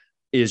sitting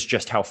is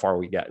just how far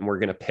we get. And we're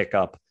going to pick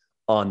up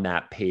on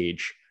that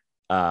page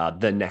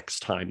the next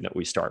time that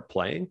we start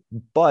playing.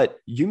 But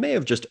you may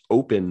have just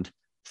opened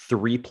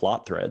 3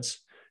 plot threads.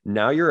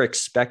 Now you're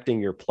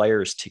expecting your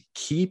players to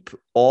keep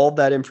all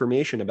that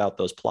information about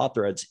those plot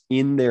threads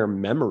in their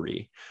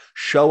memory,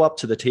 show up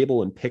to the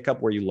table and pick up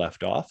where you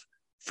left off.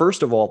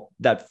 First of all,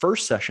 that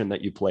first session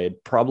that you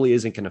played probably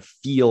isn't going to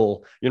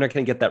feel, you're not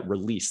going to get that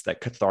release,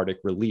 that cathartic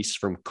release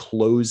from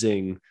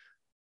closing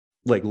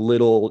like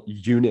little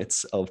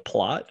units of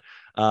plot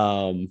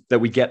that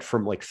we get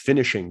from like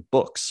finishing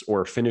books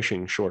or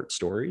finishing short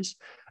stories.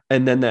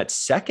 And then that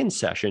second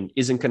session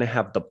isn't going to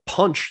have the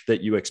punch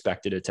that you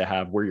expected it to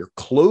have, where you're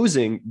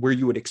closing, where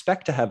you would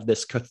expect to have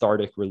this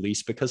cathartic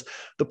release, because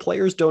the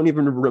players don't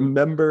even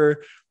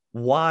remember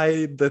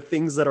why the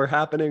things that are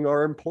happening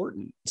are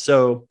important.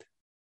 So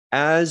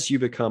as you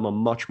become a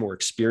much more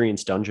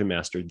experienced dungeon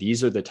master,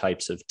 these are the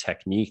types of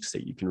techniques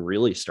that you can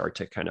really start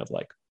to kind of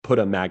like put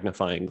a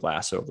magnifying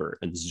glass over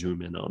and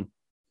zoom in on.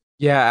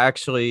 Yeah,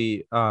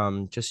 actually,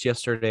 just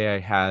yesterday I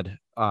had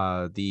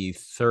the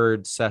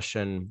third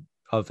session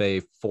of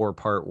a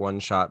 4-part one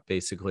shot,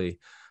 basically.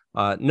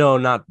 No,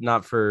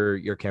 not for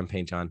your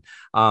campaign, John.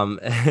 Of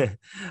a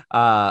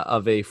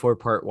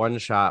 4-part one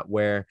shot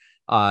where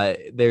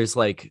there's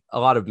like a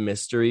lot of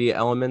mystery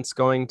elements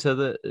going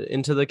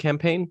into the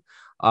campaign.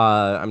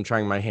 I'm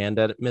trying my hand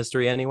at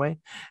mystery anyway,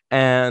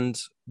 and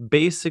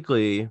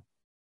basically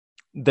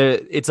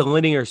it's a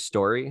linear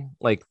story.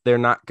 Like they're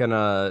not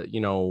gonna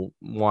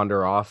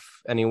wander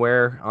off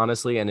anywhere,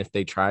 honestly, and if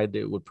they tried,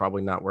 it would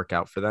probably not work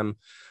out for them.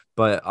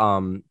 But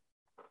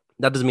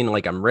that doesn't mean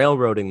like I'm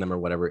railroading them or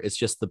whatever. It's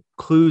just the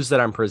clues that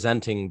I'm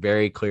presenting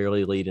very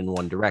clearly lead in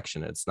one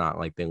direction. It's not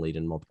like they lead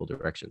in multiple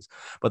directions.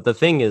 But the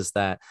thing is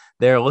that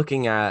they're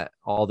looking at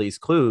all these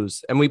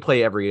clues, and we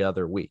play every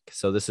other week.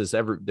 So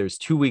there's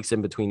 2 weeks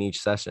in between each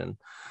session.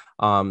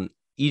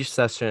 Each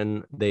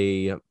session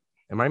am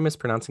I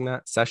mispronouncing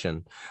that?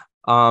 Session.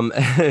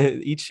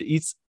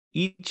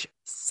 Each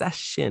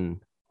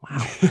session.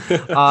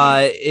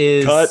 Wow.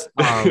 Is Cut.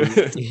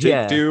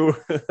 yeah. Take 2.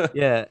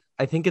 Yeah.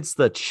 I think it's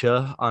the ch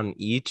on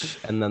each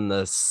and then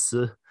the s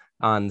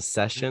on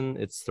session.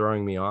 It's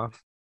throwing me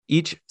off.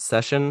 Each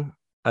session,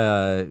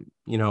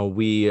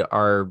 we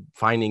are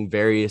finding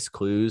various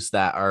clues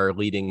that are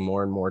leading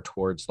more and more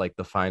towards like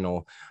the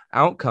final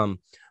outcome.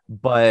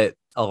 But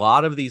a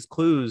lot of these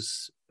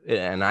clues,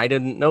 and I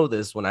didn't know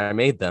this when I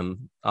made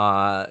them,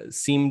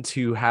 seem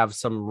to have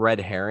some red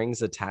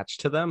herrings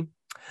attached to them.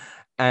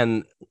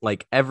 And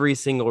like every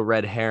single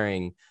red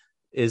herring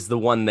is the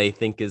one they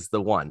think is the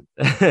one.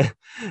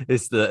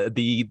 It's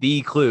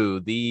the clue,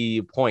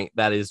 the point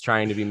that is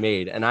trying to be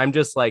made. And I'm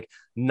just like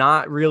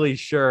not really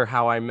sure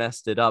how I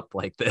messed it up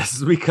like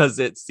this, because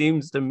it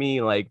seems to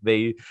me like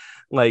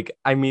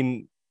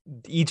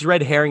each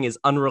red herring is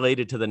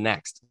unrelated to the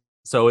next.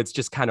 So it's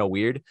just kind of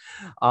weird.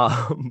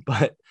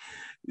 But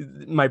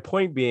my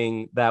point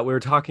being that we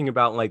were talking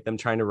about like them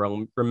trying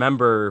to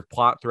remember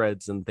plot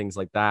threads and things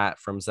like that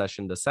from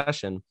session to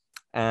session.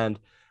 And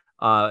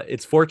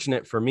it's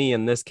fortunate for me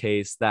in this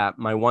case that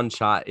my one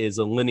shot is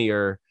a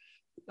linear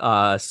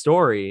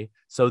story.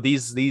 So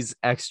these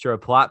extra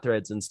plot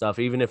threads and stuff,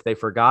 even if they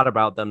forgot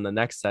about them the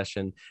next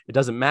session, it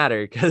doesn't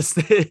matter because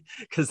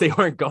they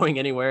weren't going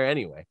anywhere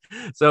anyway.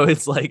 So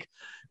it's like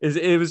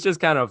it was just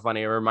kind of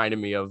funny. It reminded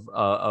me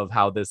of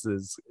how this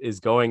is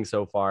going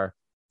so far.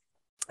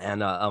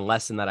 And a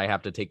lesson that I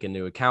have to take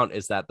into account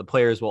is that the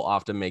players will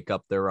often make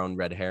up their own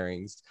red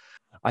herrings.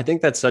 I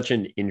think that's such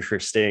an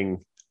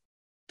interesting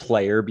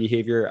player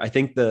behavior. I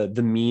think the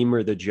meme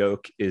or the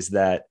joke is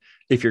that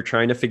if you're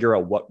trying to figure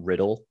out what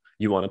riddle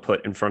you want to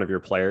put in front of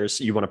your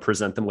players, you want to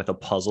present them with a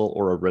puzzle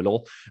or a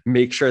riddle,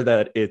 make sure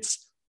that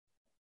it's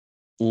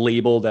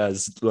labeled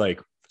as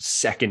like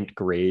second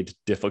grade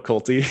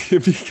difficulty,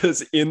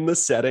 because in the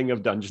setting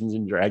of Dungeons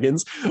and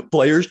Dragons,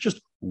 players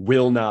just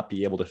will not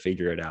be able to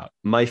figure it out.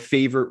 My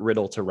favorite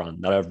riddle to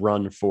run that I've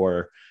run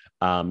for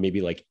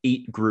maybe like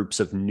 8 groups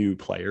of new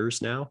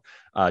players now.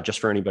 Just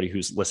for anybody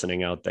who's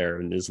listening out there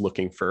and is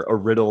looking for a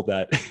riddle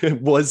that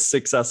was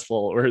successful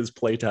or is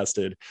play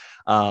tested.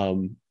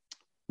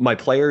 My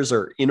players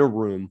are in a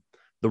room.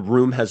 The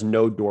room has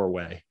no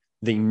doorway.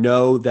 They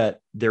know that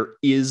there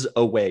is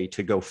a way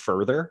to go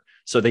further.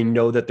 So they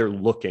know that they're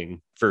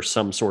looking for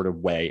some sort of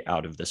way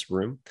out of this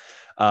room.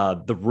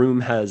 The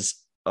room has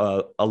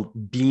a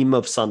beam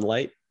of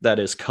sunlight that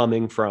is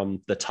coming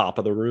from the top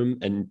of the room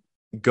and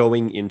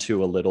going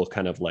into a little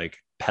kind of like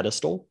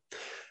pedestal.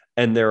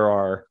 And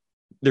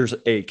there's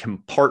a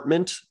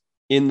compartment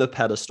in the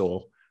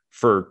pedestal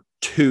for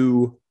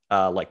 2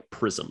 like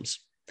prisms.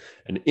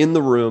 And in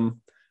the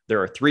room,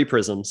 there are 3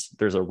 prisms.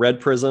 There's a red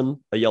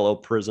prism, a yellow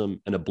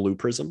prism, and a blue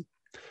prism.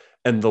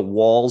 And the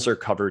walls are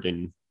covered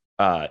in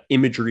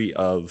imagery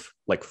of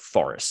like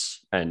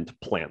forests and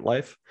plant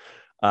life.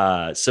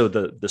 So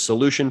the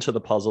solution to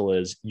the puzzle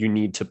is you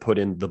need to put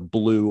in the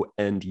blue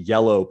and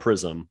yellow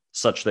prism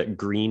such that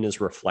green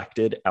is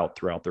reflected out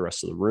throughout the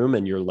rest of the room,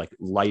 and you're like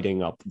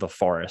lighting up the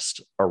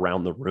forest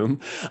around the room.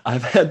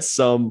 I've had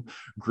some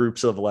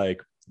groups of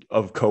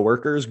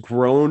coworkers,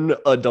 grown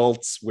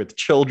adults with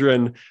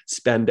children,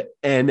 spend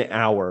an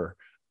hour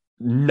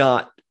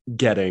not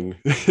getting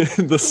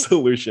the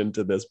solution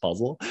to this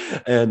puzzle.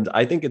 And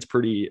I think it's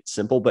pretty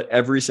simple, but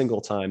every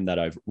single time that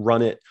I've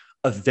run it,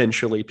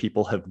 eventually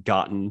people have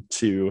gotten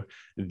to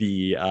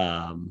the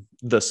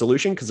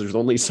solution, because there's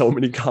only so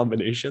many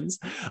combinations,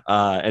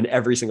 and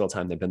every single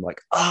time they've been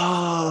like,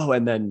 oh,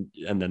 and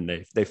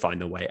then they find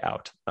the way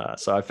out.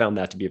 So I found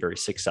that to be a very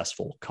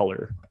successful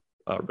color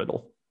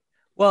riddle.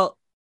 Well,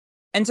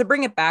 and to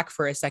bring it back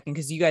for a second,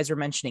 because you guys were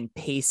mentioning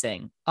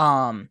pacing,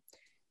 time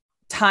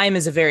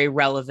is a very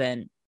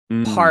relevant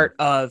part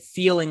of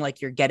feeling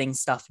like you're getting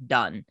stuff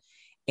done.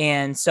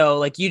 And so,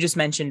 like you just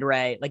mentioned,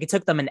 Ray, like it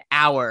took them an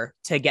hour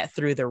to get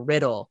through the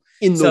riddle.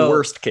 In the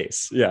worst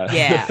case. Yeah.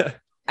 Yeah.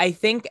 I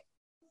think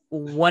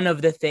one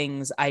of the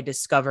things I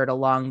discovered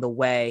along the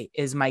way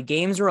is my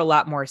games were a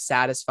lot more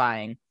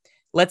satisfying.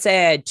 Let's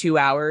say I had 2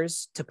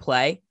 hours to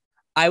play.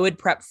 I would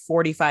prep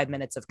 45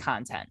 minutes of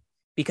content,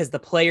 because the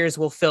players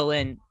will fill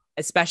in,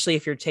 especially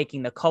if you're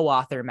taking the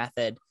co-author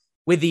method,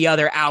 with the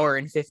other hour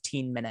and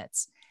 15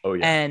 minutes. Oh,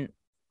 yeah. And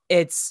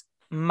it's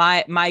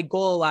my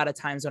goal a lot of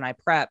times when I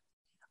prep,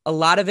 a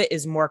lot of it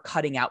is more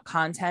cutting out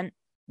content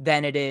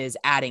than it is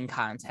adding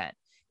content,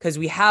 because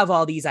we have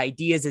all these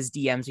ideas as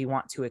DMs we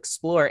want to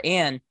explore.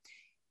 And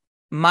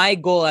my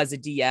goal as a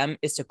DM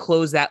is to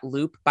close that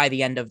loop by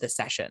the end of the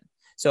session.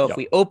 So if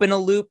we open a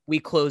loop, we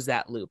close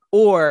that loop,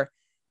 or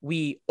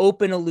we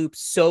open a loop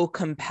so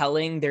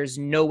compelling, there's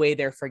no way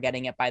they're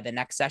forgetting it by the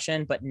next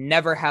session, but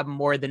never have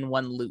more than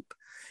one loop.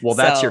 Well,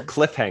 that's your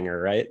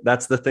cliffhanger, right?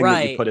 That's the thing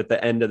that you put at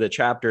the end of the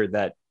chapter,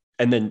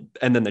 and then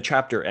the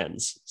chapter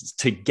ends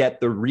to get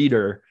the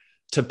reader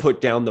to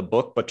put down the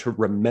book, but to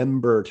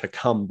remember to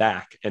come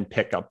back and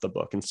pick up the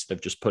book instead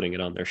of just putting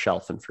it on their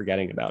shelf and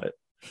forgetting about it.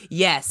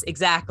 Yes,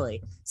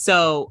 exactly.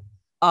 So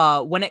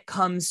when it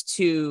comes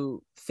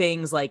to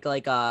things like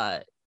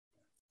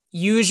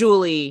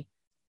usually,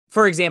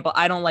 for example,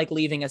 I don't like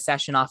leaving a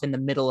session off in the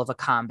middle of a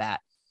combat,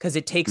 because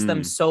it takes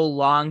them so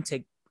long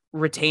to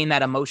retain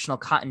that emotional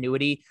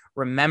continuity,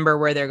 remember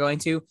where they're going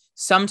to.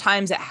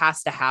 Sometimes it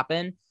has to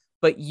happen,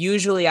 but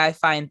usually I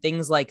find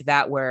things like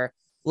that where,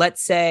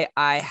 let's say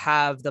I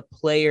have the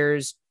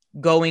players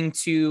going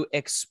to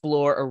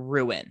explore a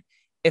ruin.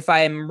 If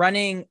I'm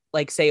running,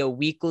 like, say, a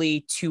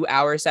weekly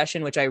 2-hour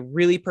session, which I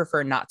really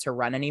prefer not to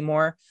run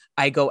anymore,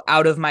 I go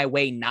out of my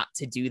way not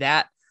to do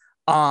that.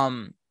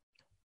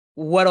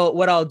 What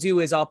I'll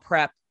do is I'll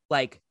prep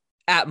like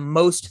at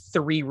most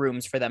 3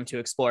 rooms for them to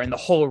explore in the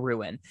whole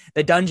ruin.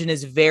 The dungeon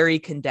is very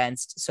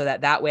condensed, so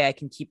that way I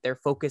can keep their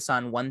focus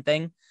on one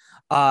thing.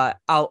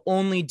 I'll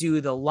only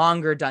do the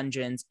longer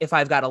dungeons if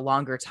I've got a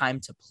longer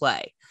time to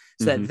play.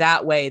 So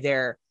that way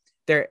they're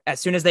as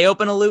soon as they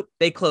open a loop,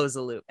 they close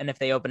the loop. And if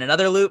they open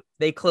another loop,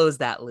 they close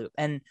that loop.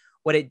 And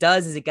what it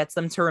does is it gets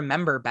them to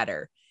remember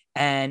better,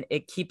 and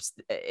it keeps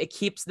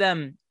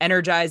them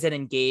energized and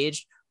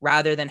engaged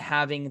rather than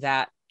having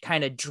that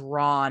kind of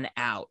drawn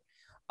out.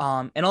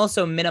 And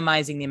also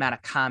minimizing the amount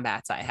of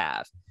combats I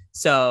have.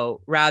 So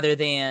rather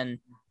than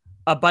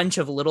a bunch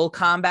of little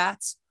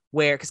combats,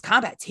 because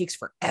combat takes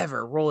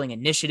forever, rolling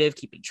initiative,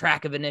 keeping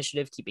track of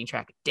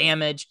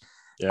damage.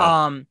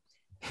 Yeah.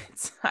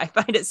 I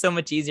find it so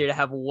much easier to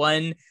have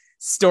one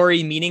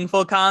story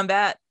meaningful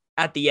combat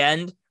at the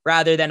end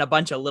rather than a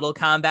bunch of little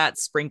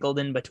combats sprinkled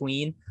in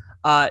between.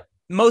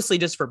 Mostly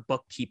just for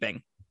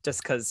bookkeeping,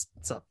 just because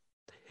it's a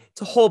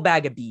whole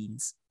bag of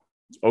beans.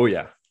 Oh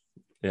yeah.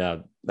 Yeah,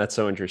 that's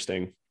so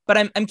interesting.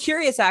 But I'm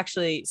curious,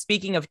 actually,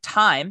 speaking of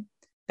time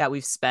that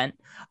we've spent,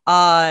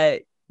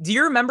 do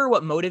you remember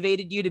what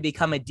motivated you to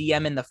become a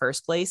DM in the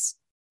first place?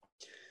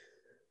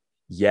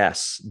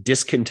 Yes,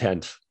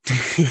 discontent.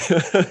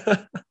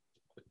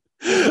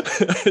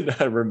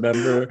 I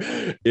remember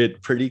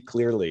it pretty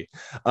clearly.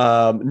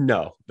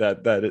 No,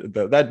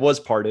 that was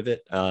part of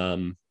it.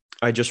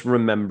 I just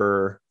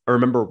remember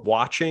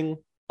watching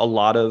a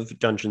lot of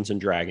Dungeons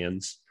and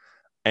Dragons.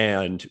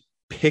 and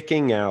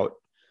picking out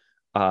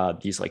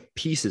these like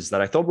pieces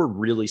that I thought were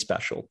really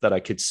special that I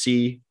could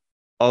see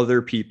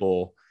other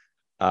people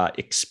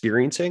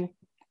experiencing.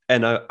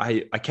 And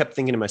I kept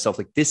thinking to myself,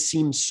 like, this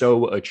seems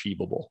so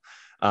achievable.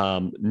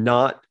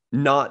 Not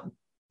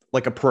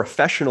like a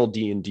professional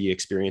D&D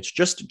experience,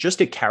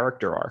 just a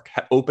character arc,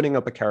 opening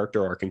up a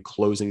character arc and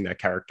closing that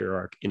character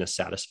arc in a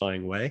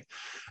satisfying way.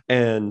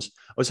 And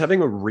I was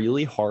having a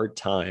really hard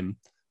time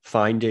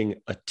finding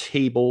a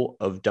table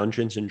of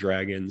Dungeons and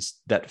Dragons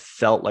that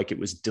felt like it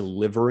was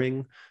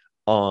delivering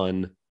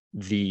on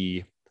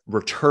the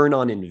return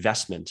on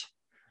investment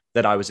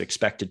that I was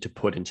expected to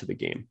put into the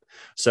game.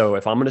 So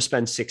if I'm going to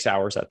spend 6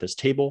 hours at this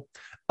table,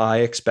 I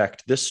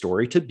expect this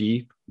story to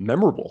be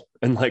memorable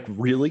and like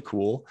really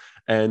cool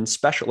and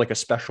special, like a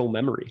special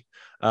memory,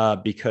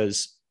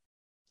 because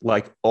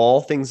like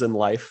all things in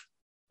life,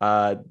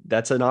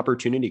 that's an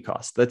opportunity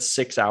cost. That's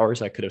 6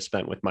 hours I could have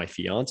spent with my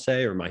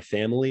fiance or my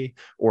family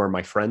or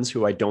my friends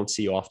who I don't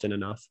see often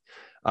enough.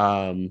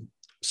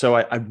 So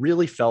I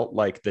really felt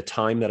like the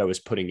time that I was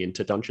putting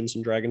into Dungeons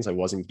and Dragons, I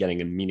wasn't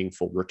getting a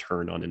meaningful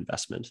return on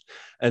investment.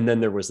 And then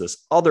there was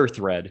this other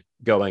thread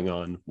going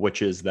on,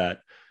 which is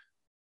that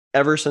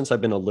ever since I've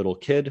been a little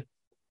kid,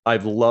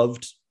 I've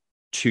loved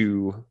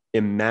to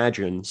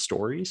imagine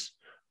stories.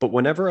 But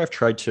whenever I've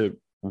tried to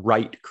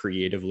write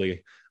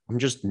creatively, I'm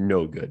just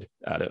no good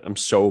at it. I'm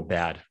so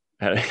bad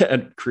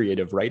at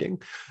creative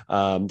writing.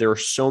 There are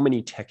so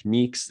many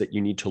techniques that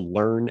you need to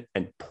learn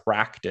and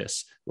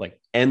practice like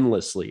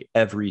endlessly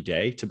every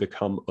day to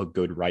become a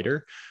good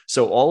writer.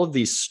 So all of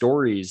these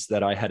stories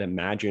that I had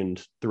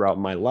imagined throughout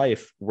my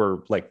life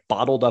were like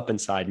bottled up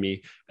inside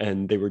me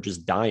and they were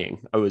just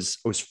dying. I was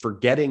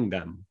forgetting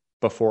them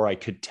before I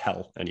could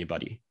tell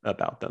anybody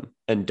about them.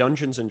 And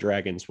Dungeons and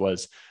Dragons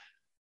was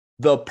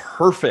the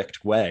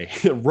perfect way.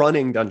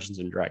 Running Dungeons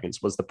and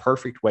Dragons was the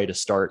perfect way to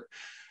start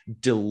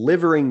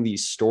delivering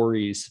these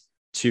stories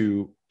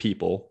to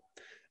people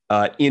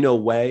in a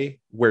way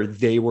where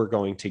they were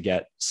going to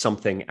get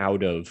something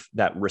out of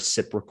that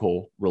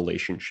reciprocal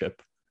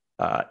relationship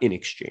in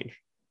exchange.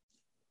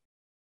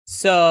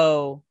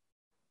 So,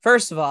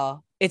 first of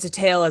all, it's a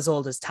tale as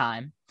old as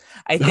time.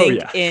 I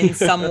think in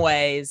some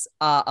ways,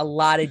 a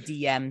lot of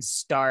DMs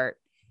start.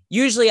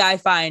 Usually I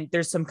find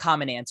there's some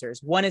common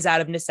answers. One is out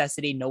of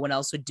necessity. No one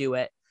else would do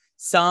it.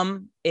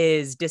 Some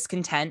is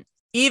discontent.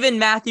 Even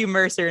Matthew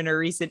Mercer in a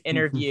recent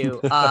interview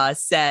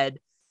said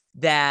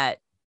that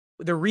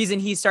the reason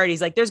he started,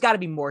 he's like, there's got to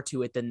be more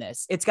to it than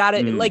this. It's got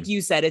to, like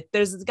you said,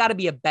 there's got to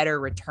be a better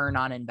return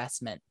on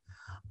investment.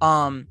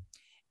 And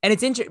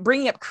it's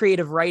bringing up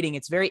creative writing.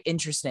 It's very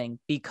interesting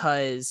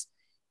because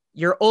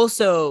you're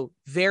also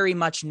very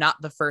much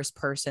not the first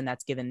person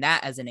that's given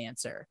that as an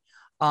answer.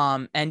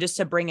 And just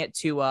to bring it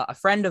to a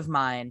friend of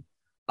mine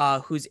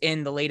who's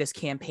in the latest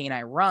campaign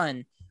I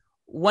run,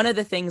 one of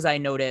the things I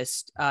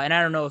noticed, and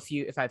I don't know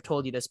if I've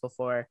told you this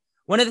before,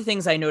 one of the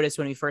things I noticed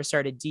when we first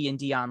started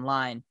D&D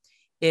online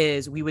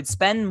is we would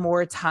spend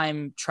more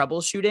time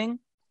troubleshooting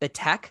the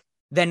tech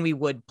than we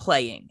would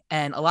playing.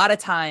 And a lot of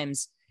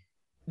times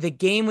the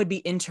game would be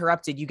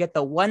interrupted. You get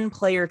the one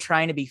player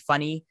trying to be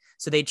funny,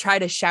 so they'd try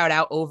to shout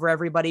out over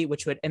everybody,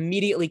 which would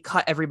immediately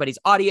cut everybody's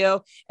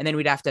audio. And then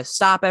we'd have to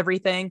stop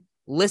everything,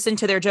 listen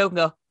to their joke and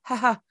go,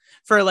 haha,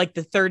 for like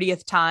the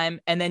 30th time,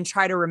 and then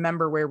try to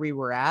remember where we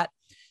were at.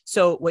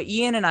 So what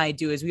Ian and I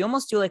do is we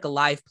almost do like a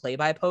live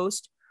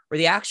play-by-post where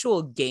the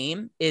actual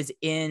game is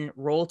in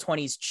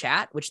Roll20's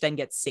chat, which then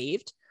gets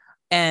saved.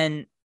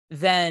 And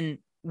then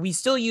we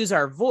still use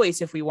our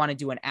voice if we want to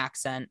do an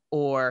accent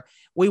or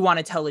we want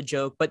to tell a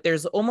joke, but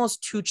there's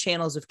almost two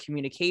channels of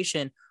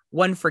communication,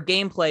 one for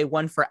gameplay,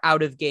 one for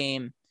out of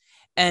game.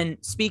 And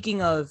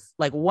speaking of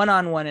like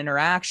one-on-one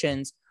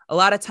interactions, a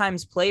lot of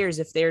times players,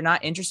 if they're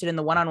not interested in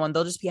the one-on-one,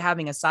 they'll just be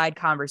having a side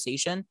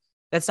conversation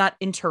that's not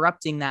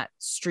interrupting that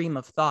stream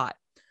of thought.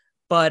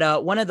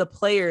 But one of the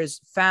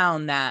players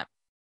found that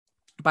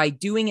by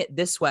doing it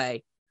this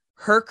way,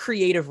 her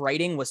creative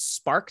writing was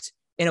sparked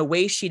in a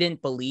way she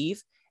didn't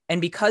believe.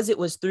 And because it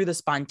was through the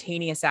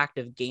spontaneous act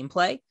of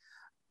gameplay,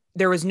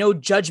 there was no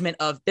judgment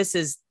of this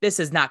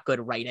is not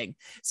good writing.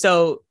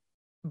 So,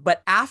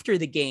 but after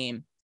the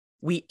game,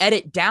 we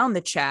edit down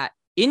the chat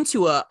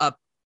into a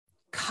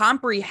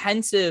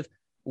comprehensive,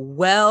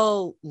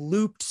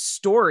 well-looped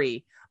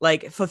story,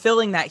 like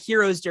fulfilling that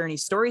hero's journey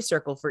story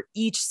circle for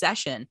each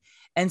session.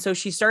 And so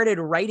she started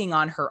writing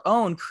on her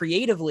own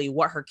creatively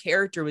what her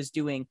character was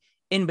doing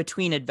in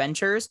between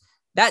adventures.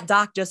 That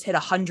doc just hit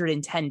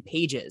 110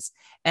 pages.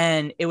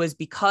 And it was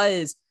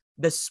because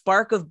the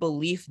spark of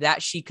belief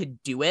that she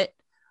could do it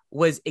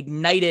was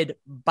ignited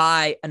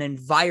by an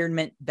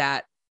environment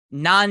that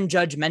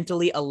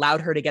non-judgmentally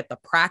allowed her to get the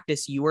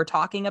practice you were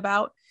talking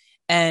about.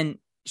 And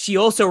she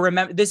also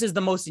remember this is the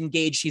most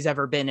engaged she's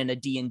ever been in a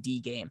D&D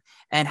game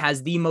and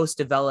has the most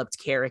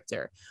developed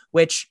character,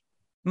 which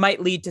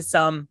might lead to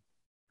some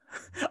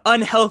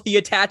unhealthy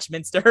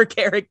attachments to her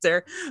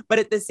character. But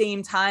at the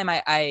same time,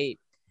 I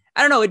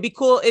don't know. It'd be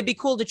cool. It'd be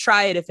cool to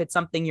try it if it's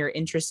something you're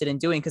interested in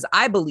doing, because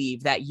I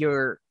believe that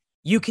your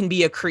you can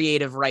be a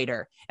creative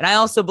writer. And I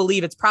also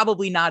believe it's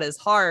probably not as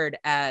hard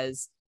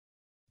as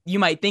you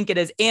might think it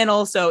is. And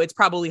also it's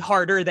probably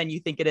harder than you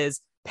think it is,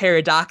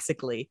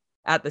 paradoxically,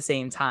 at the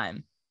same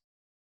time.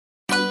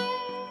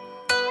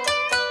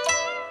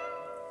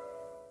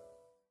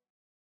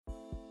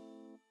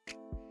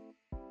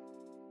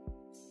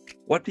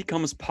 What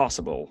becomes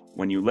possible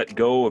when you let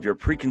go of your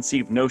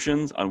preconceived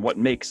notions on what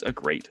makes a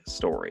great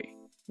story?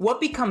 What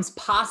becomes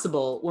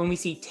possible when we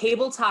see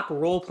tabletop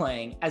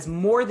role-playing as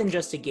more than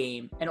just a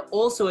game and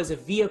also as a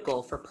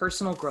vehicle for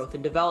personal growth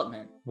and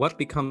development? What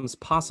becomes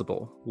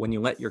possible when you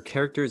let your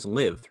characters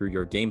live through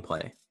your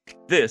gameplay?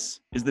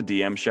 This is the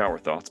DM Shower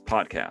Thoughts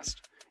podcast,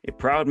 a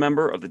proud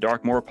member of the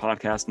Darkmoor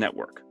Podcast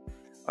Network,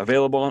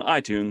 available on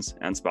iTunes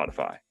and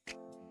Spotify.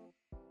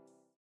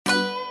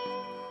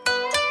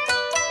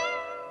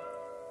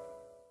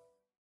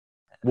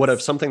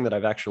 Something that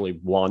I've actually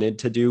wanted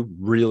to do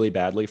really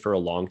badly for a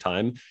long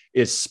time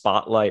is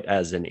spotlight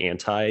as an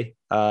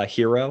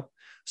anti-hero.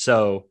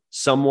 So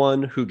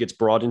someone who gets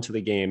brought into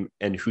the game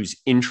and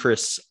whose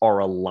interests are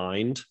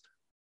aligned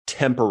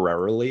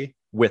temporarily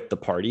with the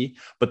party,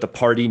 but the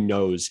party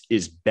knows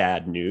is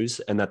bad news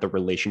and that the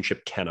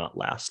relationship cannot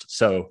last.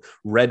 So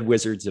Red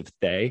Wizards of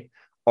Thay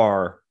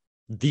are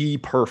the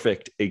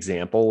perfect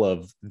example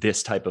of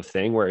this type of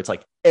thing, where it's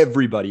like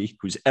everybody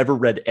who's ever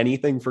read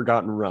anything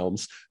Forgotten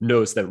Realms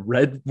knows that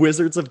Red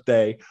Wizards of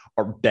Thay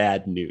are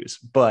bad news.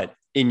 But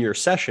in your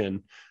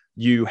session,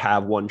 you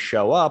have one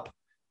show up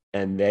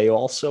and they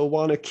also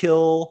want to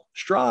kill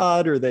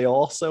Strahd, or they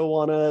also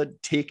want to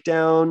take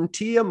down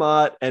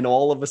Tiamat. And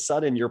all of a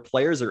sudden your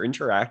players are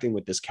interacting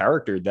with this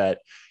character that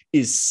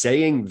is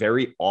saying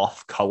very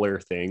off-color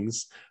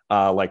things,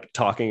 like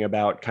talking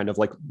about kind of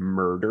like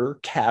murder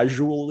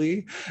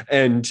casually.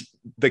 And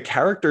the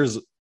characters,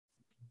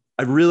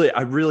 I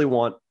really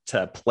want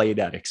to play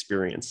that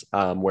experience,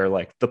 where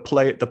like the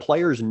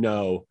players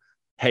know,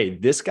 hey,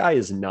 this guy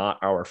is not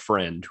our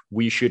friend.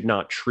 We should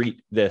not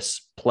treat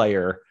this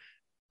player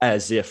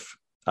as if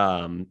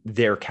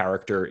their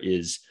character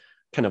is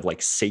kind of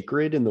like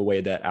sacred in the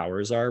way that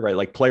ours are, right?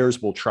 Like players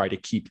will try to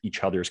keep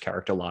each other's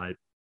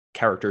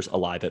characters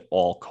alive at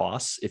all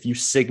costs. If you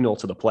signal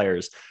to the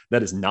players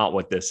that is not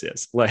what this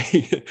is, like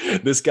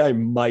this guy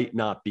might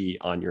not be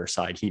on your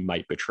side, he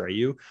might betray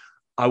you.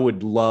 I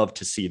would love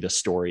to see the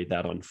story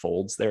that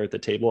unfolds there at the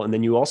table. And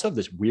then you also have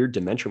this weird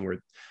dimension where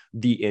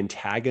the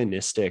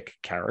antagonistic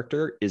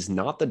character is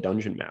not the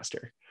dungeon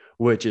master,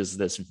 which is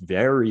this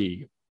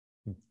very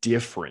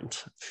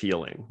different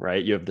feeling,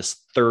 right? You have this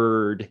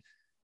third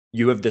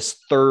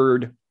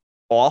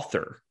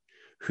author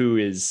who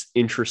is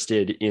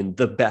interested in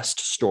the best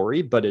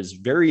story, but is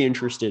very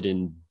interested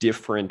in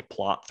different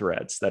plot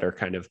threads that are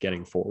kind of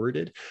getting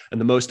forwarded. And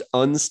the most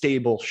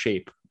unstable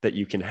shape that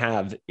you can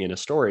have in a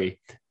story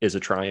is a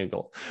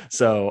triangle.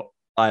 So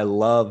I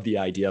love the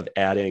idea of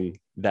adding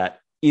that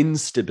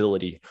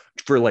instability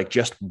for like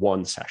just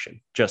one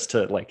session, just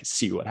to like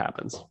see what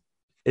happens.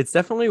 It's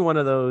definitely one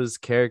of those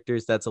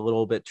characters that's a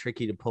little bit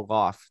tricky to pull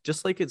off,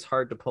 just like it's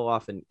hard to pull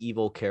off an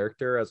evil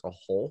character as a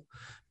whole,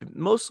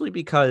 mostly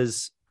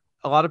because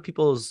a lot of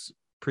people's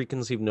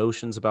preconceived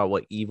notions about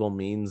what evil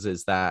means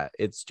is that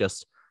it's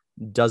just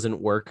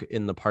doesn't work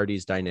in the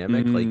party's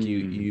dynamic. Like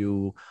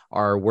you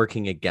are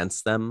working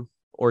against them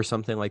or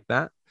something like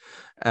that.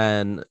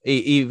 And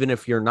even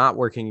if you're not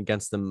working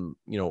against them,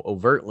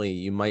 overtly,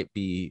 you might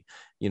be,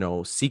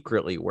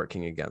 secretly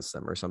working against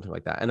them or something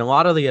like that. And a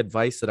lot of the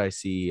advice that I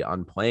see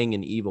on playing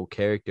an evil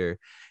character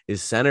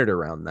is centered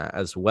around that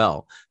as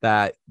well,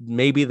 that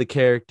maybe the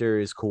character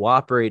is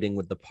cooperating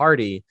with the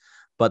party,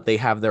 but they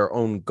have their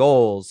own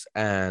goals.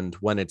 And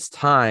when it's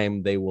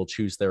time, they will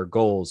choose their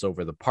goals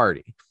over the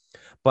party.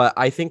 But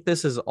I think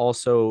this is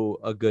also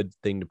a good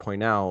thing to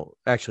point out.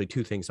 Actually,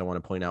 two things I want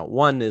to point out.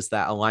 One is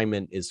that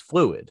alignment is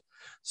fluid.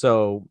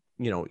 So,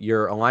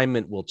 your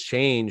alignment will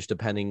change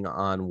depending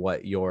on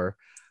what your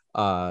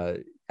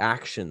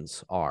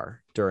actions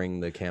are during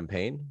the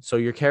campaign. So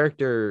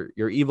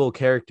your evil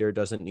character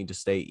doesn't need to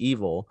stay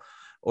evil,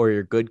 or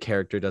your good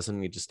character doesn't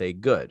need to stay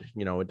good.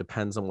 It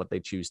depends on what they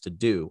choose to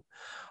do.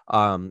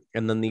 And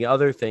then the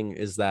other thing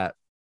is that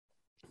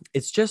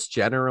it's just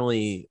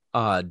generally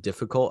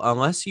difficult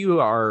unless you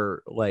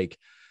are like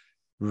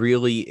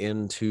really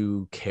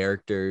into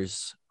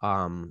characters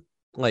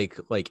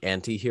like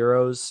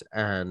anti-heroes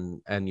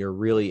and you're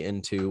really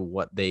into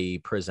what they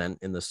present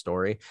in the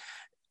story.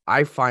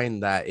 I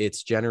find that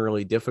it's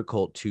generally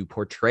difficult to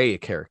portray a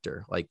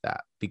character like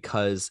that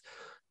because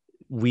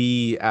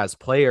we as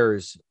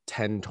players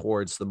tend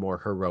towards the more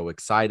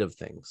heroic side of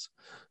things.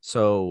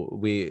 So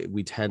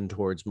we tend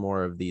towards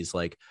more of these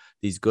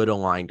good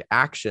aligned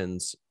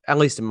actions, at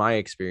least in my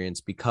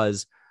experience,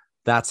 because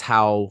that's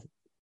how,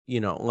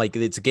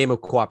 it's a game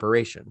of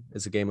cooperation.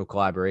 It's a game of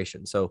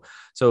collaboration. So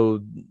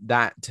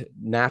that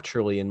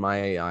naturally, in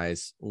my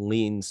eyes,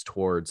 leans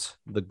towards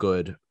the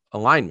good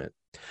alignment.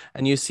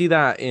 And you see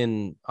that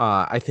in,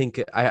 I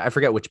think, I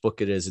forget which book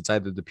it is. It's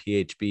either the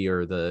PHB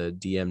or the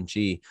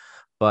DMG,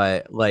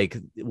 but like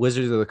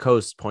Wizards of the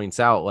Coast points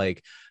out,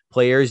 like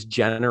players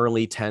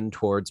generally tend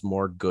towards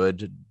more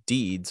good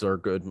deeds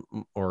or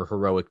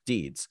heroic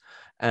deeds.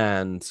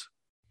 And,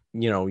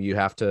 you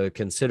have to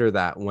consider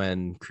that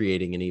when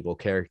creating an evil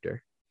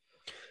character.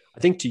 I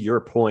think to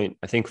your point,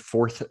 I think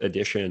fourth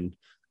edition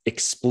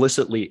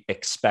explicitly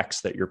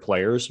expects that your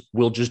players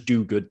will just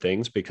do good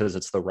things because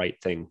it's the right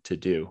thing to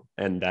do.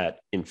 And that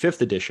in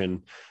fifth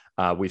edition,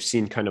 we've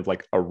seen kind of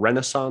like a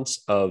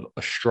renaissance of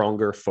a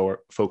stronger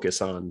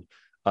focus on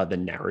the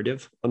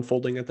narrative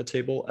unfolding at the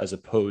table as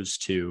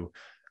opposed to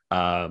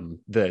the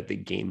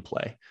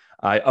gameplay.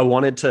 I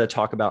wanted to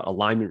talk about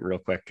alignment real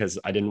quick because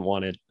I didn't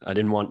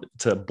want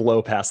to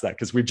blow past that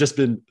because we've just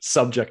been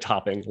subject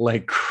hopping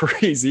like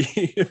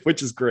crazy,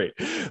 which is great.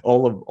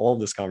 All of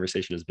this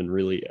conversation has been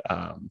really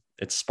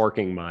it's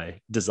sparking my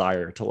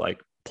desire to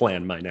like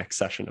plan my next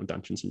session of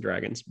Dungeons and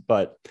Dragons.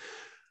 But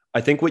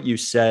I think what you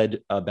said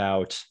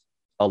about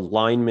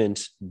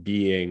alignment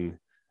being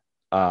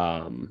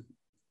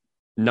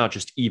not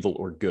just evil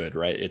or good,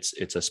 right?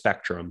 It's a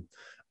spectrum,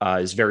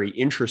 is very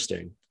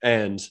interesting.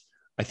 And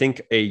I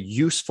think a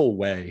useful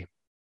way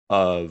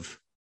of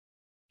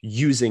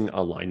using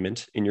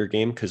alignment in your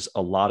game, because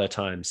a lot of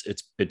times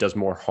it does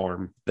more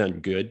harm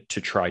than good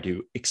to try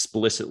to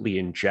explicitly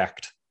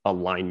inject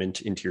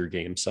alignment into your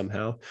game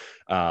somehow.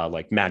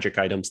 Like magic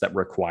items that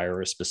require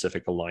a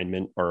specific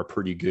alignment are a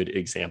pretty good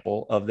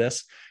example of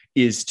this,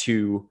 is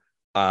to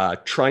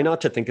try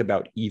not to think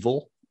about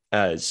evil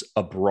as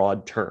a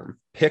broad term.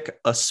 Pick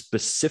a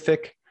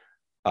specific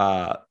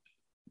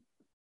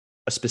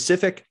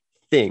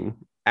thing,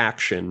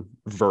 action,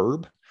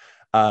 verb,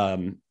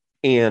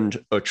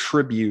 and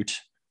attribute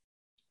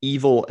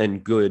evil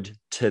and good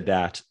to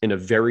that in a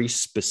very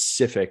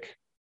specific,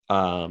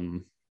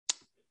 like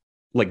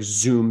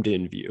zoomed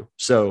in view.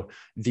 So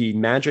the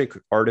magic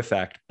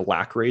artifact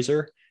Black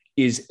Razor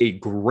is a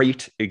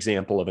great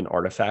example of an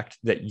artifact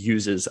that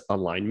uses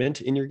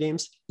alignment in your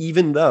games,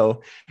 even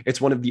though it's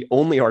one of the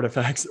only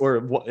artifacts,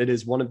 or it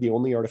is one of the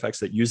only artifacts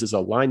that uses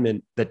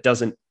alignment that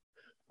doesn't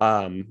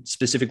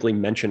specifically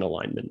mention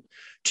alignment.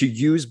 To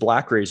use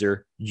Black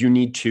Razor, you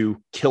need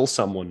to kill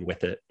someone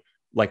with it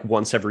like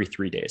once every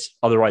 3 days.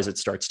 Otherwise, it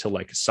starts to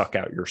like suck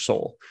out your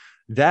soul.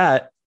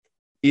 That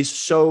is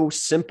so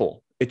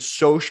simple. It's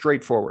so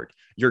straightforward.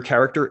 Your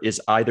character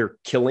is either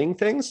killing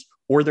things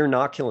or they're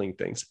not killing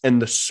things. And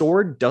the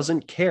sword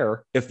doesn't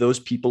care if those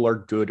people are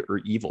good or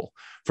evil.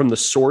 From the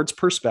sword's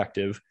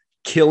perspective,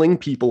 killing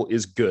people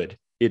is good.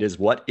 It is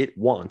what it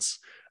wants.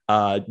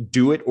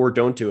 Do it or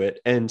don't do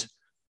it. And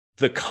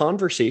the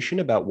conversation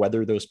about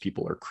whether those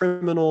people are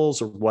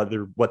criminals or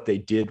whether what they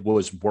did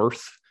was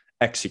worth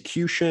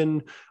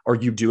execution, are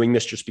you doing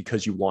this just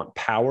because you want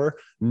power?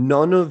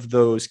 None of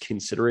those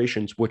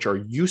considerations, which are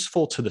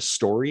useful to the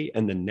story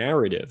and the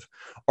narrative,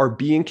 are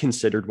being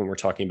considered when we're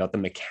talking about the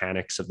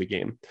mechanics of the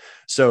game.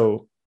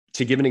 So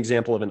to give an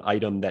example of an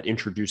item that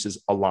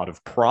introduces a lot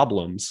of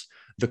problems,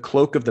 the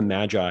Cloak of the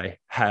Magi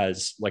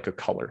has like a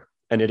color.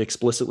 And it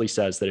explicitly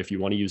says that if you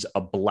want to use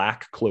a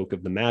black Cloak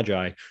of the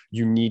Magi,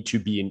 you need to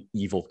be an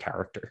evil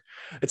character.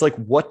 It's like,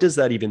 what does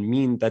that even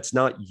mean? That's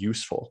not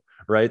useful,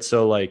 right?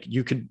 So like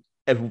you could,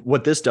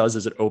 what this does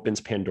is it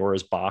opens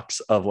Pandora's box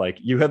of like,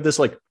 you have this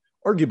like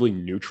arguably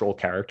neutral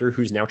character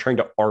who's now trying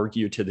to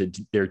argue to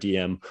their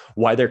DM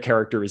why their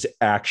character is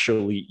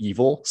actually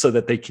evil so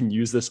that they can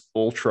use this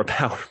ultra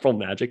powerful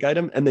magic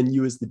item. And then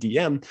you as the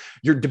DM,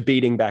 you're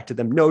debating back to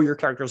them, no, your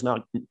character is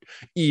not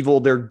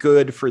evil. They're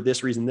good for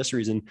this reason, this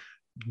reason.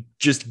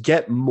 Just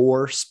get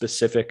more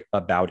specific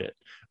about it.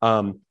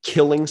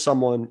 Killing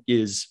someone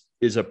is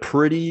a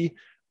pretty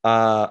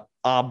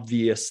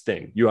obvious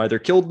thing. You either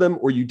killed them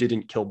or you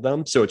didn't kill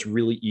them. So it's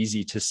really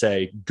easy to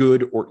say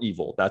good or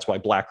evil. That's why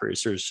Black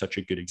Racer is such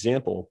a good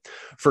example.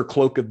 For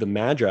Cloak of the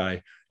Magi,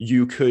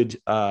 you could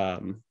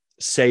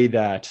say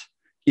that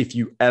if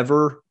you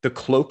ever, the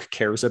cloak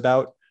cares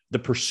about the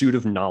pursuit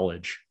of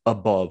knowledge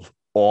above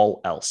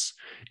all else.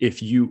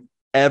 If you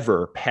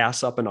ever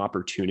pass up an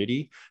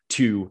opportunity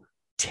to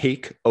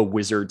take a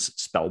wizard's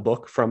spell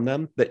book from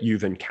them that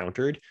you've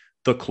encountered,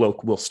 the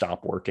cloak will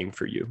stop working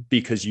for you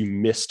because you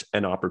missed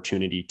an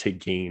opportunity to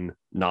gain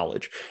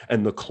knowledge.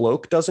 And the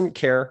cloak doesn't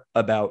care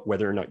about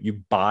whether or not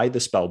you buy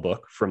the spell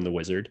book from the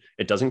wizard.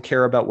 It doesn't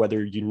care about whether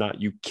or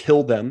not you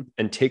kill them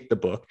and take the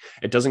book.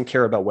 It doesn't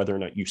care about whether or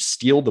not you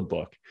steal the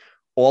book.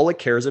 All it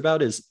cares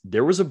about is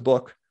there was a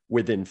book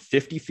within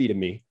 50 feet of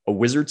me, a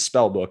wizard's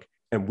spell book,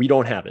 and we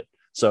don't have it.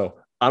 So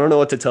I don't know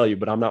what to tell you,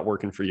 but I'm not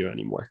working for you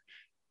anymore.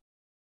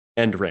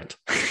 End rant.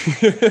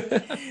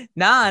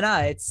 Nah,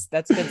 that's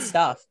good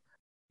stuff.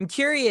 I'm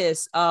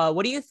curious,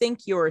 what do you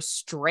think your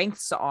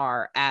strengths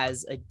are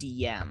as a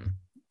DM?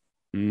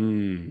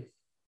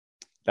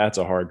 That's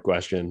a hard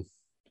question.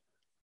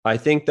 I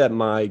think that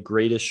my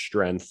greatest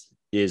strength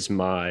is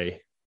my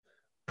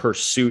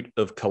pursuit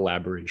of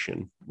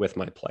collaboration with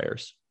my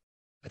players.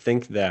 I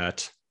think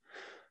that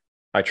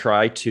I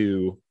try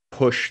to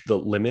push the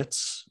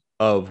limits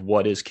of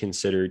what is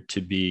considered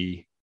to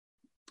be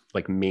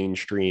like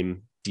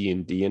mainstream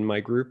D&D in my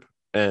group.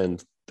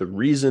 And the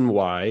reason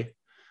why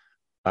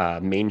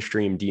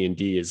mainstream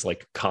D&D is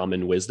like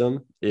common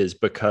wisdom, is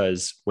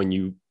because when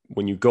you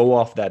go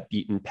off that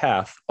beaten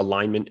path,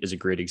 alignment is a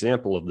great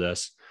example of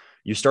this.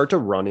 You start to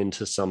run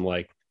into some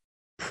like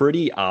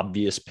pretty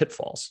obvious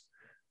pitfalls,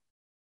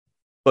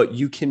 but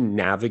you can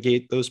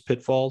navigate those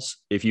pitfalls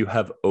if you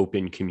have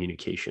open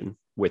communication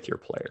with your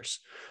players.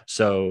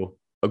 So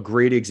a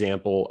great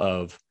example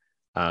of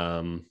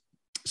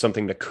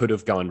something that could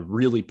have gone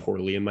really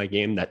poorly in my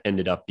game that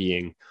ended up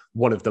being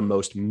one of the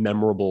most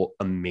memorable,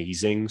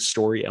 amazing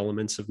story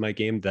elements of my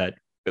game that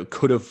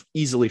could have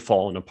easily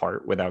fallen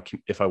apart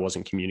if I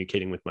wasn't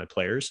communicating with my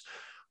players,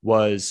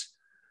 was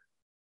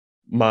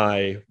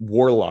my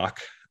warlock,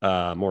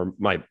 or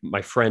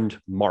my friend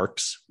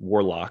Mark's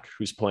warlock,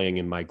 who's playing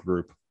in my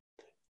group.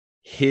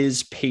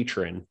 His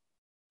patron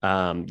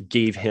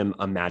gave him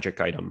a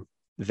magic item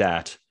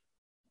that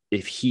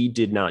if he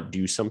did not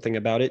do something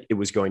about it, it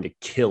was going to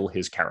kill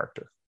his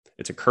character.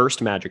 It's a cursed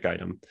magic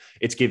item.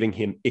 It's giving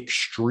him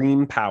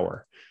extreme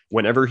power.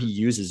 Whenever he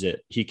uses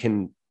it, he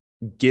can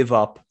give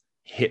up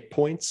hit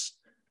points,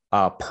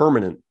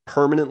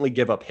 permanently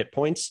give up hit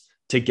points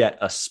to get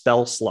a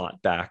spell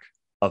slot back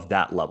of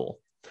that level.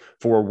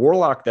 For a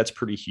warlock, that's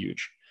pretty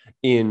huge.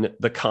 In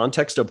the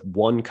context of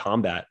one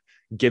combat,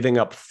 giving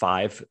up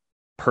 5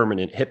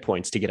 permanent hit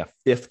points to get a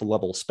 5th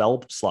level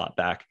spell slot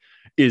back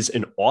is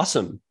an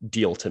awesome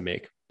deal to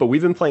make. But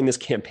we've been playing this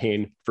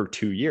campaign for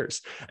 2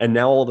 years. And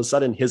now all of a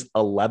sudden his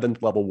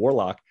 11th level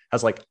warlock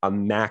has like a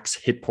max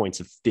hit points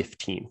of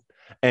 15.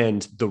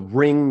 And the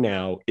ring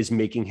now is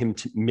making him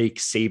to make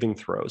saving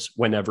throws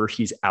whenever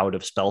he's out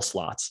of spell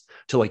slots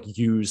to like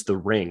use the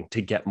ring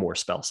to get more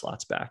spell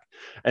slots back.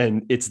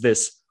 And it's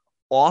this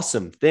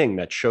awesome thing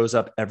that shows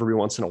up every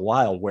once in a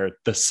while where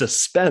the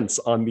suspense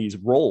on these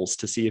rolls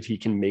to see if he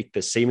can make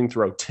the saving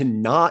throw to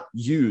not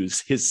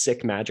use his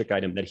sick magic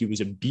item that he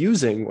was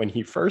abusing when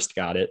he first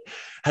got it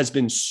has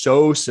been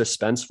so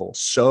suspenseful,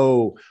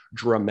 so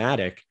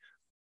dramatic.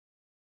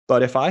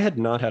 But if I had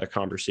not had a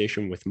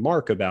conversation with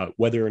Mark about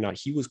whether or not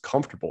he was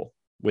comfortable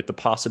with the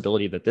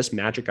possibility that this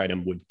magic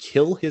item would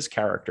kill his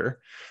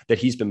character that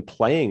he's been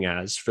playing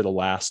as for the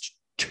last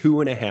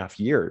 2.5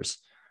 years,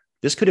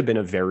 this could have been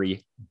a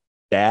very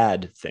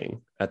bad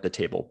thing at the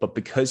table. But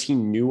because he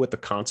knew what the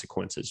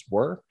consequences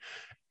were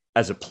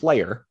as a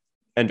player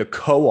and a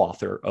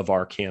co-author of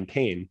our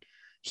campaign,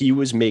 he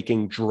was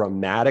making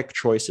dramatic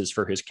choices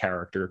for his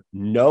character,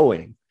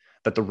 knowing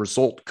that the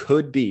result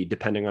could be,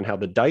 depending on how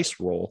the dice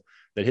roll,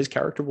 that his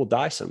character will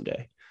die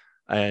someday.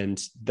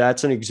 And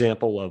that's an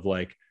example of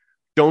like,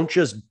 don't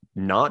just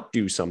not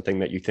do something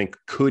that you think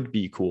could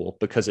be cool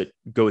because it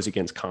goes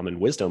against common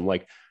wisdom.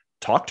 Like,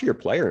 talk to your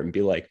player and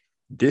be like,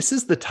 this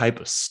is the type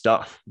of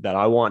stuff that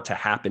I want to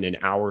happen in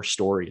our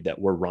story that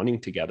we're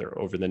running together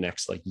over the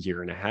next like 1.5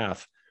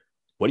 years.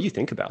 What do you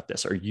think about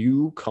this? Are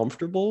you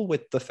comfortable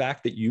with the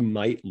fact that you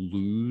might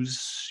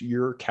lose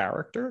your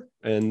character?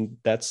 And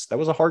that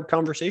was a hard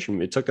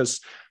conversation. It took us,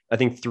 I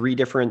think, 3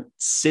 different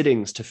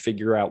sittings to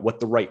figure out what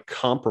the right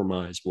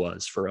compromise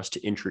was for us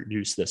to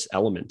introduce this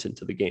element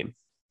into the game.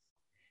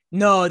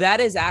 No,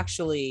 that is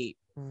actually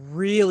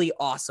really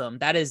awesome.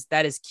 That is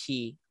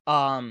key.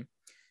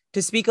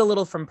 To speak a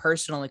little from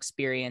personal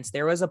experience,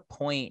 there was a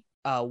point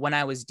when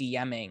I was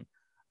DMing,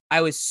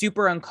 I was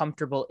super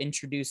uncomfortable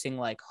introducing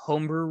like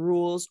homebrew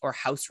rules or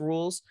house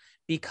rules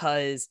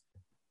because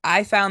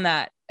I found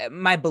that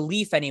my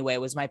belief anyway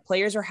was my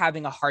players are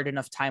having a hard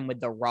enough time with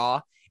the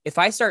raw. If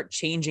I start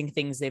changing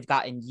things they've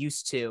gotten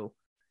used to,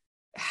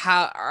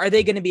 how are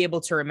they going to be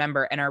able to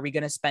remember? And are we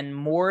going to spend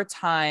more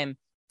time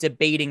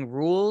debating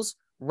rules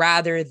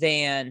rather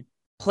than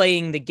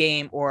playing the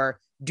game or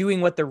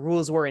doing what the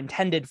rules were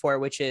intended for,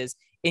 which is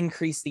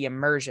increase the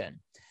immersion?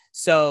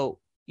 So,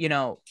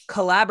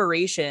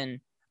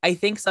 collaboration, I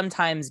think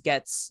sometimes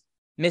gets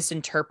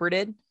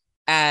misinterpreted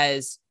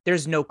as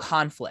there's no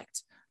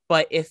conflict.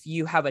 But if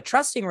you have a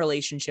trusting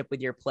relationship with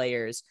your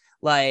players,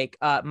 like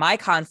my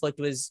conflict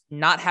was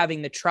not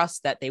having the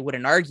trust that they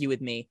wouldn't argue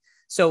with me.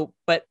 So,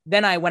 but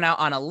then I went out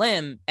on a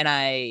limb and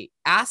I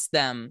asked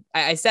them,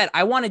 I said,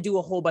 I want to do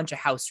a whole bunch of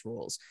house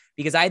rules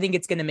because I think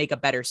it's going to make a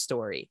better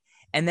story.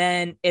 And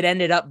then it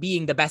ended up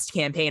being the best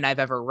campaign I've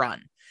ever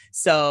run.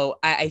 So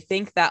I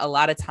think that a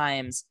lot of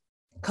times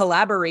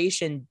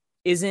collaboration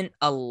isn't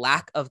a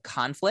lack of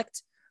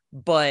conflict,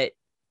 but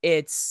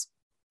it's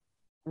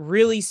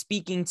really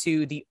speaking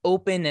to the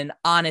open and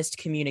honest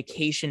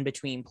communication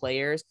between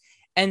players.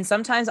 And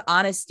sometimes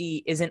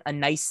honesty isn't a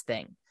nice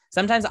thing.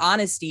 Sometimes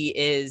honesty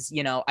is,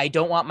 I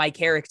don't want my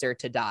character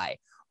to die,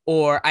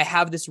 or I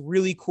have this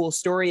really cool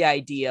story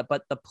idea,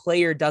 but the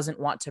player doesn't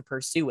want to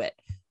pursue it.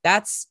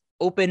 That's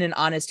open and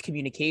honest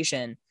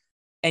communication.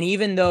 And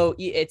even though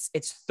it's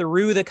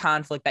through the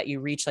conflict that you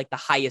reach like the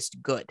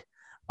highest good.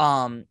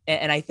 And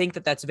I think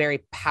that that's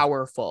very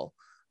powerful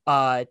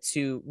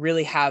to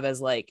really have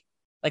as like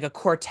a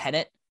core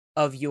tenet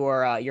of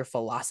your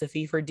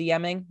philosophy for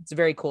DMing. It's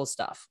very cool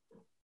stuff.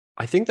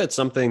 I think that's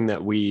something that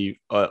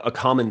a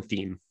common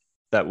theme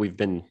that we've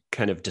been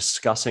kind of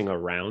discussing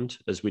around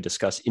as we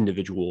discuss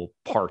individual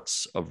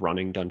parts of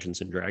running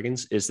Dungeons and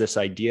Dragons is this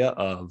idea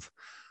of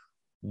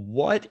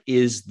what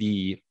is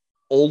the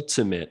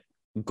ultimate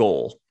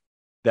goal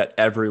that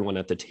everyone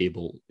at the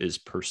table is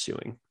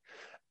pursuing.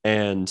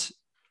 And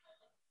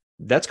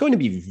that's going to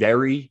be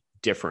very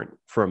different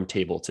from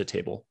table to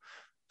table.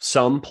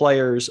 Some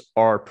players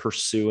are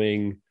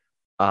pursuing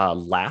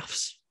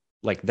laughs.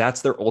 Like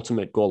that's their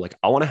ultimate goal. Like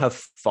I want to have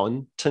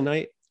fun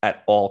tonight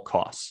at all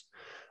costs.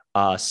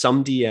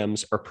 Some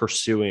DMs are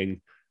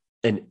pursuing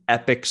an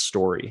epic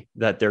story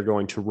that they're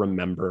going to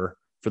remember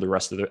for the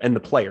rest of and the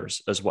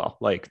players as well.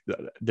 Like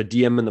the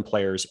DM and the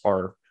players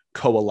are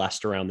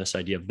coalesced around this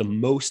idea of the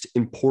most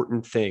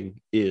important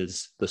thing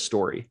is the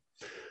story.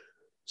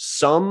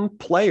 Some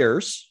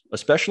players,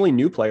 especially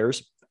new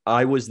players,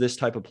 I was this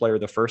type of player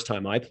the first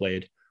time I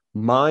played.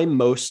 My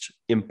most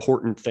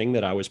important thing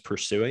that I was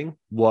pursuing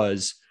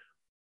was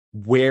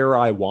where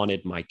I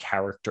wanted my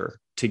character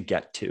to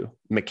get to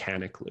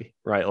mechanically,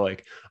 right?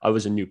 Like I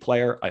was a new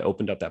player. I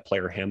opened up that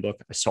player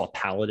handbook. I saw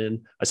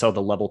Paladin. I saw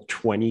the level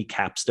 20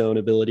 capstone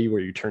ability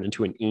where you turn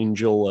into an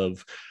angel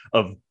of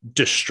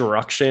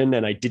destruction.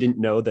 And I didn't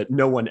know that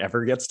no one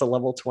ever gets to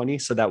level 20.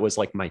 So that was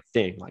like my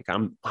thing. Like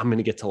I'm going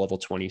to get to level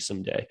 20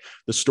 someday.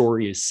 The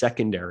story is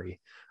secondary.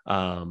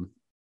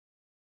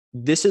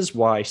 This is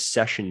why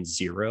session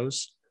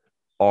zeros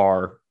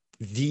are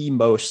the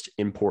most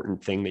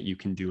important thing that you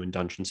can do in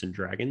Dungeons and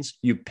Dragons.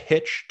 You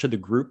pitch to the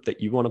group that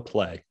you want to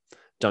play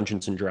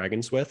Dungeons and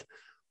Dragons with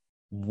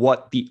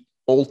what the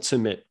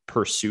ultimate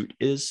pursuit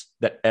is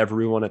that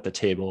everyone at the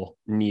table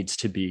needs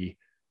to be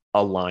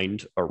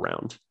aligned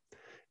around.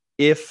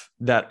 If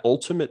that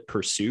ultimate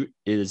pursuit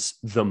is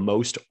the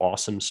most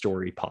awesome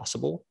story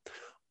possible,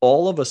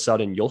 all of a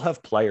sudden you'll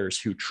have players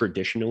who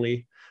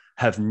traditionally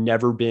have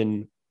never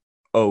been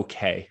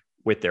okay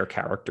with their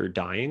character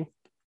dying,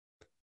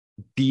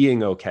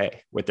 being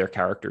okay with their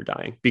character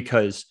dying,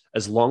 because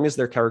as long as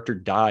their character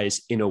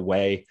dies in a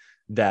way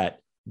that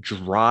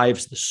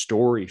drives the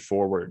story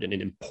forward in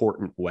an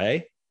important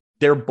way,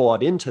 they're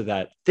bought into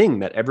that thing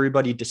that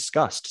everybody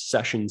discussed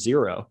session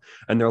zero.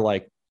 And they're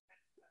like,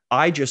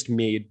 I just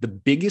made the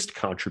biggest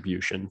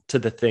contribution to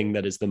the thing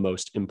that is the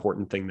most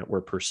important thing that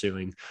we're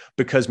pursuing,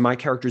 because my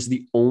character is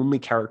the only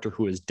character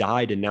who has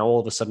died. And now all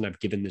of a sudden I've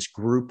given this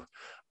group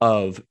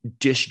of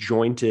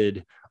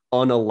disjointed,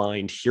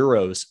 unaligned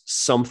heroes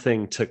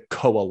something to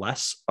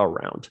coalesce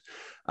around.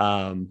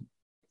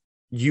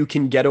 You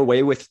can get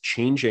away with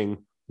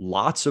changing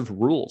lots of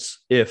rules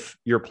if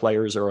your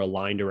players are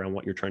aligned around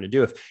what you're trying to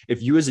do.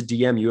 If you as a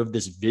DM, you have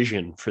this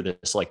vision for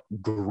this like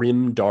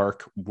grim,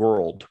 dark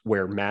world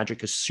where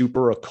magic is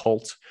super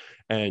occult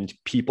and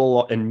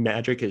people and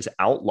magic is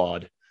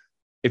outlawed.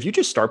 If you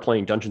just start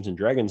playing Dungeons and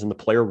Dragons and the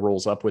player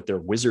rolls up with their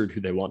wizard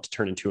who they want to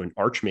turn into an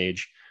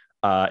archmage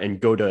and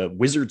go to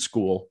wizard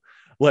school,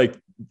 like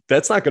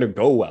that's not going to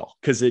go well,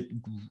 because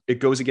it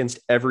goes against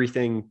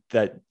everything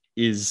that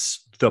is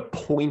the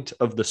point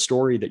of the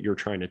story that you're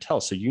trying to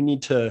tell. So you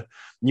need to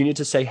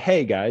say,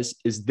 hey guys,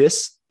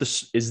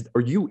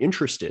 are you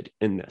interested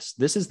in this?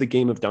 This is the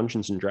game of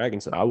Dungeons and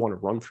Dragons that I want to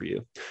run for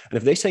you. And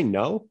if they say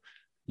no,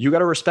 you got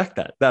to respect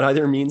that. That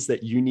either means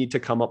that you need to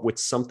come up with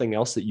something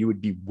else that you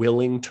would be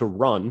willing to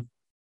run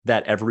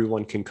that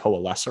everyone can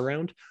coalesce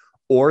around,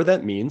 or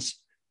that means,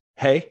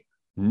 hey,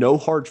 no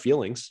hard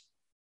feelings.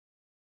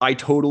 I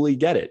totally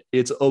get it.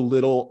 It's a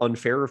little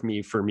unfair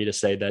for me to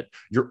say that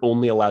you're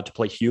only allowed to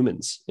play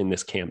humans in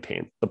this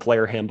campaign. The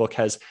player handbook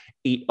has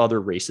 8 other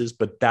races,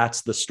 but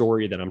that's the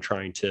story that I'm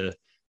trying to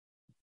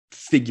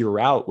figure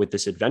out with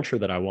this adventure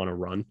that I want to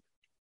run.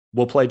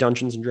 We'll play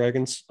Dungeons and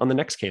Dragons on the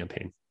next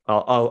campaign.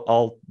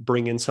 I'll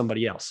bring in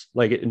somebody else.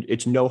 Like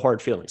it's no hard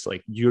feelings.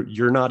 Like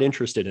you're not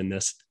interested in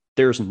this.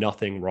 There's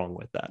nothing wrong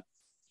with that.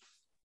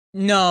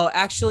 No,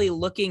 actually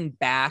looking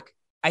back,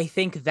 I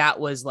think that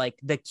was like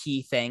the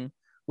key thing,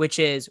 which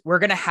is we're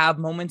going to have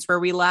moments where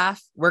we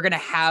laugh. We're going to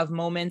have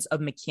moments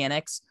of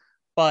mechanics.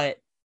 But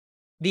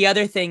the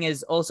other thing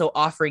is also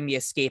offering the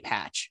escape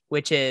hatch,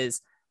 which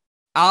is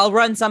I'll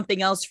run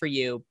something else for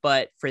you,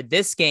 but for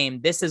this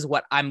game, this is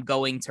what I'm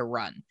going to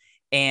run.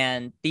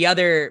 And the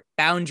other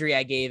boundary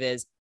I gave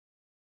is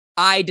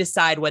I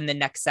decide when the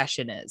next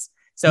session is.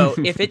 So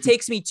if it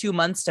takes me 2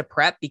 months to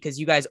prep because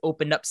you guys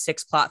opened up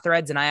 6 plot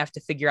threads and I have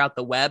to figure out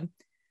the web,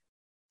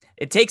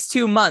 it takes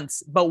 2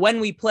 months, but when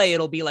we play,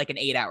 it'll be like an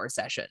 8-hour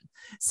session.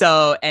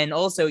 So, and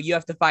also you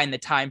have to find the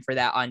time for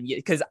that on you,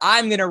 because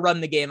I'm going to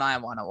run the game I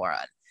want to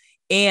run.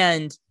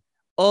 And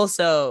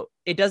also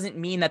it doesn't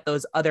mean that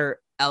those other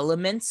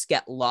elements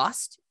get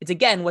lost. It's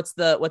again, what's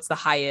the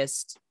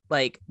highest,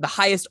 like the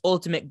highest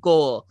ultimate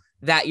goal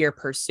that you're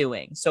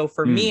pursuing. So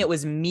for me, it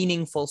was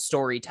meaningful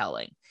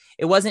storytelling.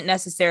 It wasn't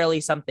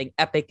necessarily something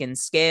epic in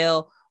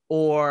scale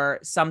or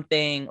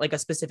something like a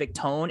specific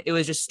tone. It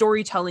was just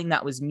storytelling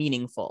that was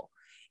meaningful.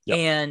 Yep.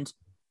 And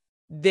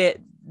there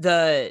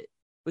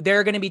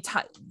are going to be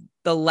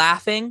the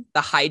laughing,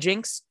 the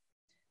hijinks.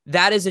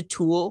 That is a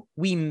tool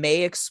we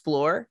may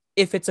explore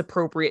if it's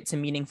appropriate to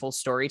meaningful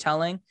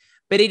storytelling.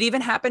 But it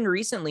even happened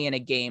recently in a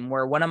game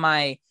where one of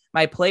my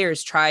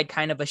players tried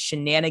kind of a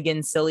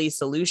shenanigan silly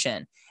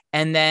solution,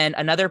 and then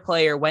another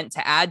player went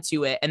to add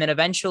to it, and then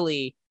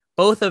eventually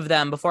both of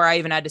them, before I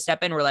even had to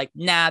step in, were like,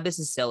 nah, this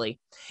is silly.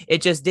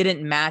 It just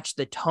didn't match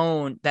the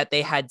tone that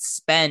they had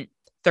spent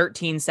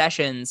 13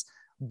 sessions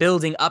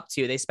building up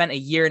to. They spent a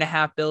year and a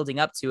half building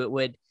up to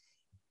it.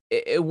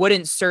 It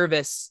wouldn't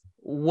service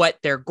what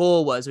their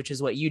goal was, which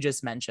is what you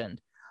just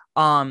mentioned.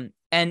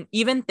 And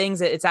even things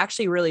that it's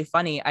actually really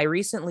funny. I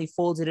recently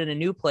folded in a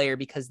new player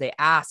because they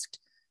asked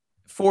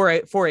for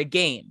a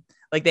game.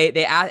 Like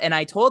they asked, and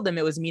I told them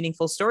it was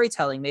meaningful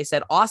storytelling. They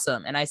said,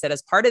 awesome. And I said,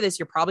 as part of this,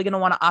 you're probably going to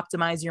want to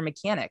optimize your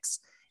mechanics.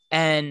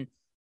 And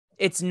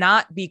it's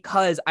not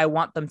because I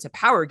want them to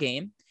power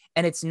game.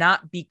 And it's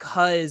not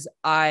because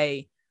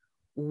I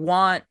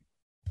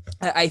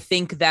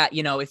think that,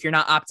 if you're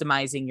not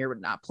optimizing, you're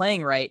not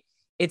playing right.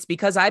 It's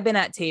because I've been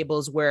at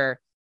tables where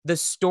the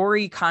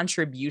story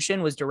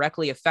contribution was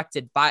directly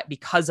affected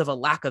because of a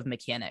lack of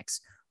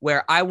mechanics,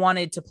 where I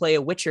wanted to play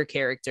a Witcher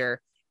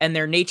character and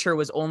their nature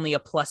was only a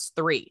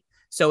 +3.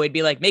 So it'd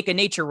be like, make a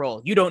nature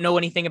roll. You don't know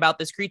anything about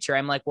this creature.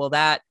 I'm like, well,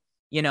 that,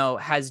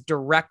 has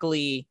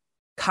directly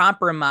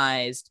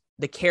compromised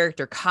the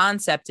character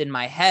concept in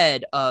my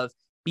head of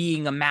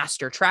being a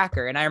master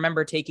tracker. And I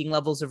remember taking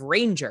levels of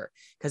ranger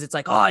because it's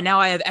like, oh,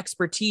 now I have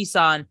expertise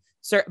on,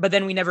 but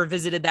then we never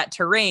visited that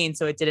terrain,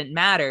 so it didn't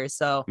matter.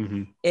 So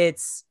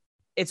it's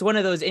one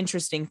of those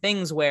interesting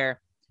things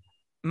where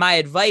my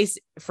advice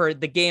for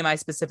the game I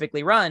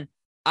specifically run,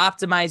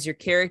 optimize your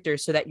character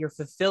so that you're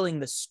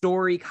fulfilling the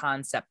story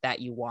concept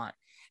that you want.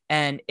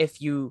 And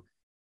if you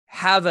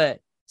have a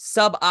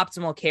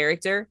suboptimal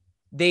character,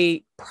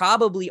 they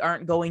probably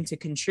aren't going to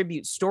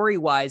contribute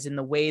story-wise in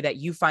the way that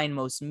you find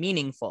most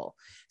meaningful.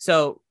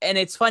 So, and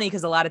it's funny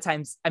because a lot of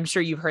times I'm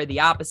sure you've heard the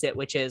opposite,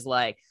 which is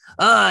like,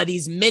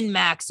 these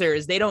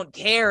min-maxers, they don't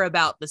care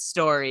about the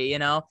story,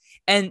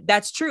 And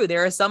that's true.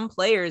 There are some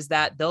players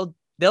that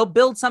they'll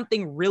build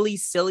something really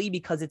silly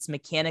because it's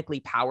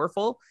mechanically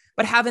powerful,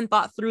 but haven't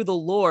thought through the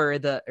lore or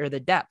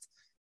the depth.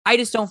 I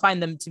just don't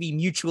find them to be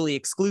mutually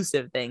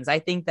exclusive things. I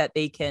think that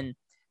they can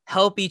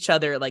help each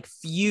other like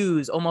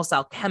fuse almost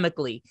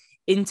alchemically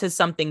into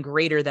something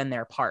greater than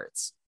their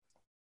parts.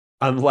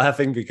 I'm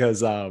laughing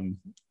because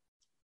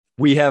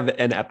we have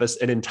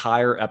an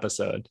entire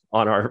episode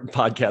on our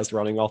podcast,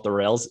 Running Off the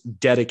Rails,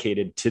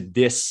 dedicated to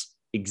this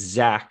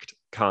exact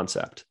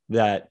concept,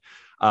 that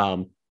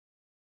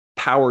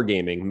power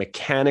gaming,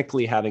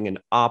 mechanically having an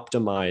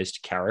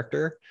optimized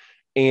character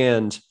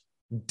and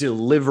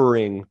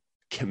delivering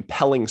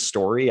compelling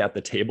story at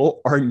the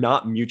table are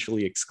not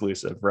mutually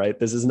exclusive, right?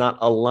 This is not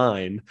a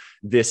line.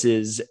 This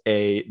is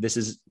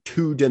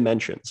two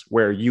dimensions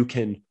where you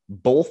can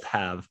both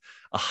have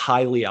a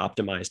highly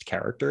optimized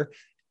character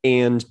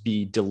and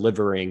be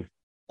delivering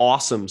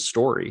awesome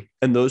story.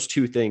 And those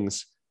two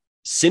things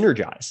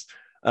synergize.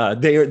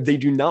 They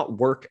do not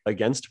work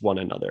against one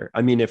another.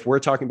 I mean, if we're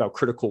talking about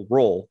Critical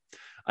Role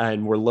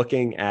and we're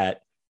looking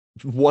at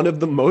one of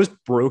the most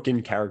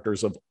broken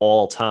characters of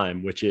all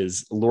time, which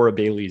is Laura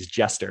Bailey's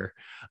Jester.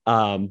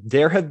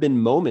 There have been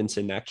moments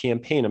in that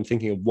campaign, I'm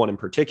thinking of one in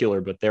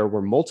particular, but there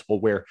were multiple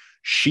where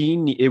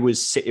it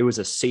was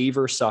a save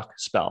or suck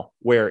spell,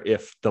 where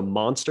if the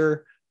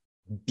monster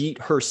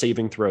beat her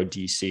saving throw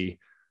DC,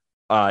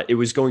 it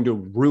was going to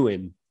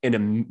ruin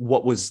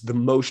what was the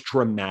most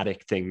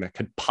dramatic thing that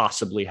could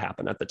possibly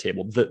happen at the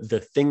table.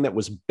 The thing that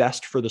was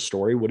best for the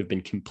story would have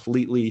been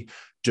completely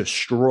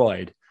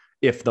destroyed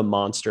if the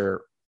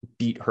monster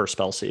beat her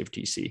spell save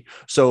DC.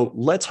 So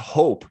let's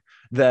hope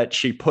that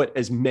she put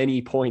as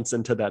many points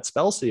into that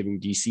spell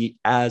saving DC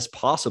as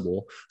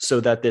possible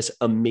so that this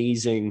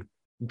amazing,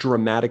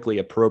 dramatically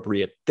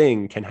appropriate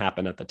thing can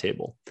happen at the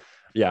table.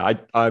 Yeah,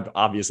 I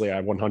obviously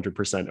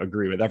 100%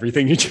 agree with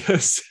everything you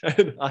just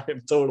said. I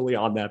am totally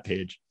on that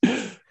page.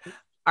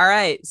 All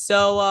right.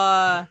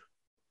 So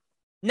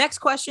next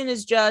question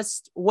is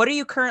just, what are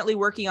you currently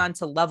working on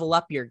to level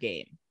up your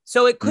game?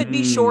 So it could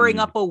be shoring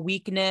up a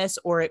weakness,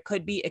 or it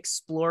could be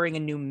exploring a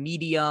new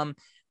medium.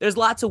 There's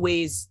lots of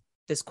ways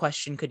this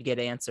question could get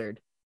answered.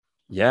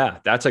 Yeah,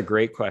 that's a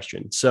great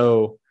question.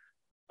 So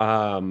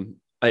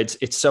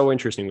it's so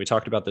interesting. We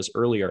talked about this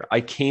earlier. I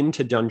came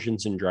to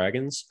Dungeons and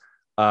Dragons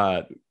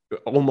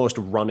almost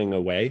running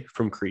away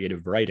from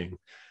creative writing.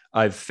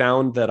 I've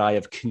found that I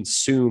have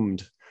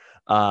consumed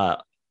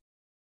all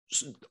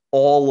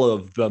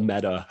of the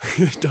meta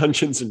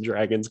Dungeons and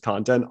Dragons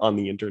content on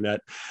the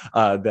internet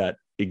that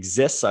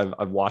exists.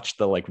 I've watched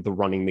the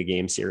Running the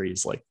Game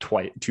series like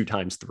two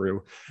times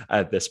through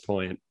at this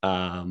point.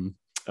 I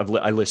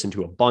listened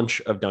to a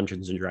bunch of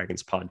Dungeons and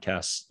Dragons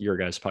podcasts, your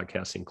guys'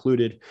 podcasts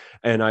included,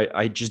 and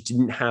I just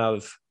didn't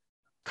have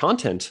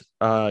content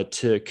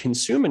to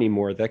consume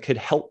anymore that could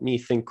help me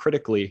think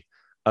critically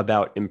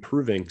about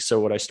improving. So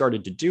what I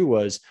started to do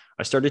was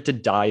I started to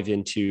dive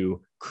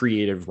into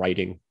creative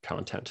writing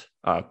content.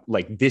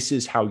 Like, this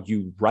is how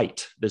you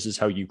write. This is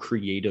how you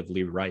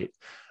creatively write.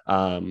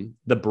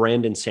 The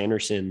Brandon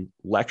Sanderson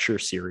lecture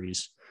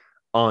series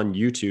on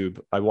YouTube.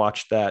 I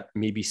watched that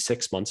maybe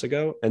 6 months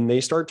ago, and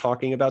they start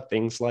talking about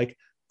things like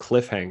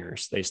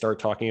cliffhangers. They start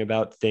talking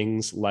about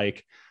things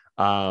like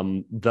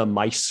the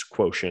mice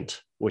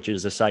quotient, which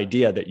is this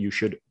idea that you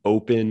should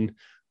open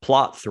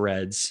plot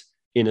threads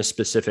in a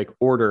specific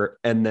order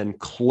and then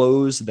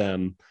close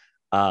them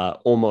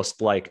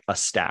almost like a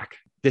stack.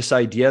 This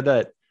idea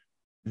that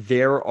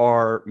there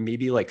are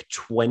maybe like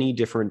 20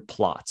 different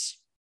plots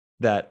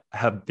that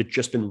have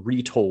just been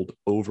retold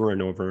over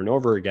and over and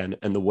over again.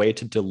 And the way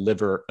to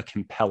deliver a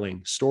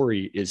compelling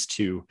story is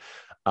to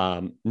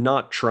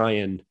not try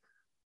and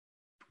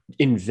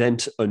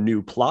invent a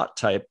new plot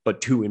type, but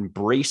to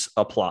embrace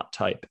a plot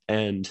type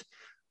and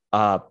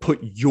put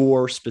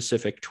your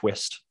specific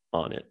twist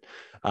on it.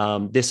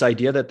 This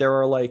idea that there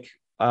are like,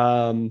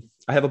 I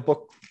have a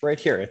book right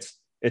here.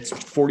 It's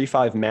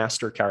 45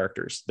 master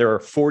characters. There are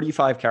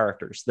 45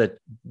 characters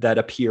that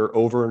appear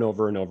over and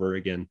over and over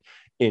again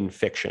in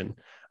fiction.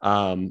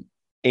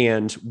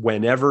 And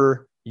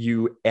whenever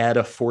you add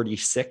a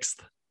 46th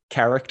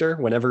character,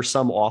 whenever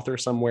some author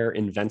somewhere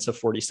invents a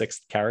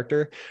 46th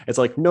character, it's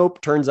like,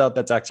 nope, turns out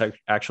that's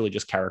actually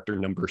just character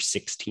number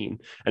 16.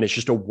 And it's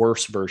just a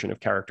worse version of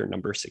character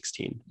number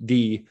 16.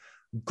 The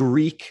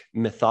Greek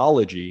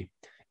mythology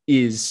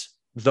is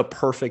the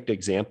perfect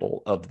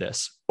example of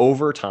this.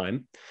 Over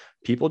time,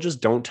 people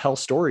just don't tell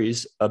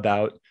stories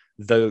about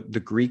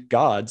the Greek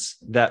gods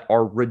that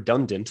are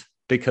redundant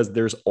because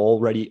there's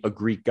already a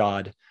Greek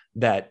god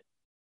that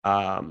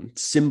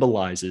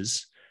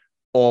symbolizes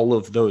all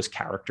of those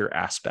character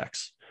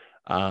aspects.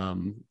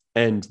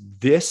 And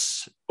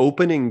this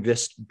opening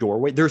this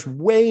doorway, there's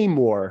way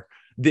more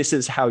this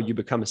is how you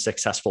become a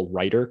successful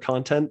writer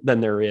content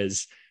than there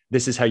is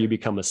this is how you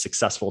become a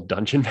successful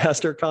dungeon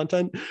master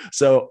content.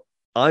 So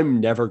I'm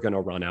never going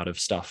to run out of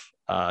stuff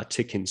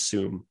to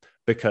consume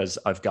because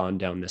I've gone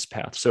down this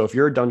path. So if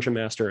you're a dungeon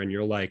master and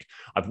you're like,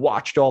 I've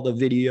watched all the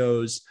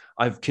videos,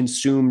 I've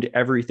consumed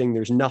everything,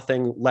 there's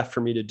nothing left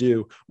for me to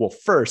do. Well,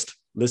 first,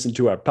 listen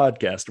to our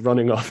podcast,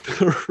 Running Off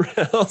the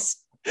Rails,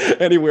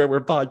 anywhere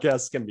where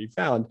podcasts can be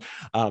found.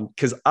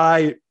 Because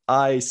I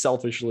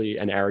selfishly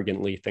and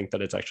arrogantly think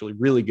that it's actually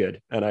really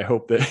good. And I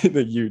hope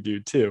that you do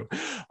too.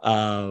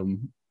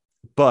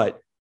 But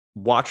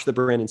watch the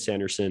Brandon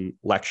Sanderson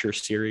lecture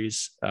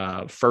series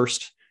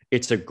first.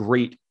 It's a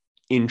great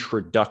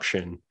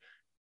introduction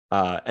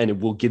and it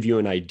will give you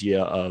an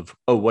idea of,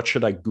 oh, what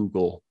should I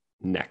Google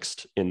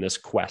next in this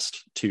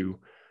quest to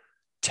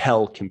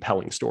tell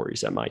compelling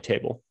stories at my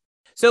table?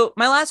 So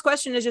my last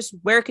question is just,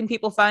 where can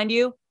people find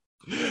you?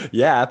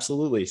 Yeah,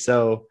 absolutely.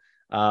 So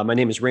my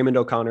name is Raymond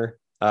O'Connor.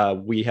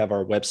 We have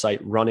our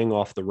website,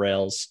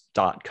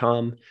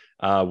 runningofftherails.com,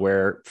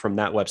 where from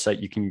that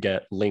website, you can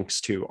get links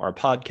to our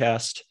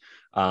podcast,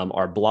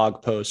 our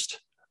blog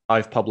post.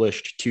 I've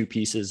published 2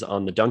 pieces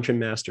on the Dungeon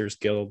Masters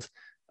Guild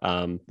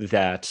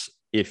that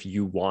if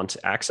you want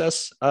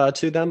access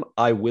to them,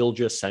 I will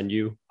just send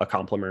you a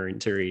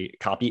complimentary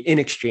copy in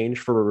exchange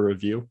for a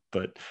review.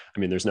 But I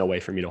mean, there's no way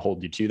for me to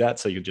hold you to that.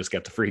 So you just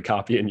get the free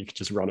copy and you can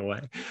just run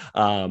away.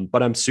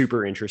 But I'm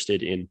super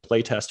interested in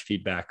playtest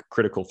feedback,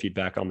 critical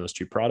feedback on those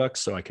 2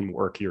 products, so I can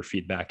work your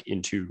feedback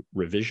into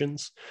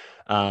revisions.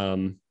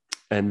 And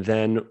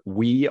then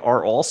we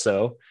are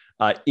also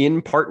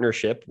in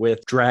partnership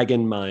with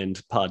Dragon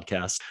Mind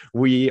Podcast.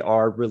 We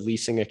are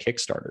releasing a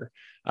Kickstarter.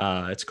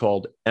 It's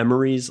called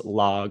Emery's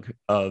Log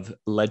of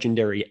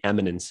Legendary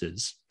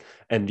Eminences.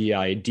 And the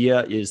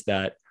idea is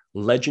that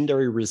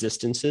legendary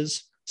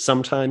resistances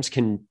sometimes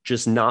can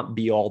just not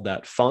be all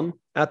that fun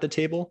at the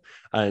table.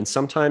 And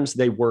sometimes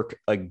they work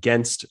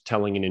against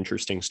telling an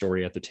interesting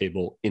story at the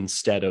table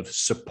instead of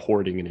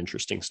supporting an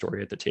interesting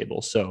story at the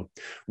table. So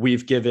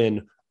we've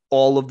given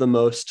all of the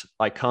most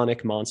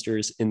iconic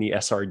monsters in the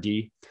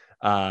SRD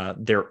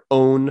their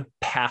own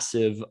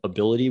passive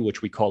ability,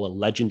 which we call a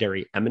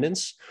legendary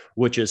eminence,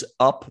 which is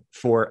up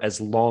for as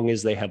long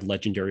as they have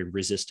legendary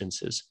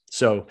resistances.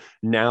 So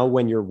now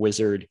when your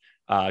wizard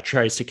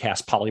tries to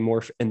cast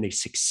polymorph and they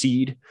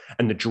succeed,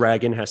 and the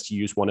dragon has to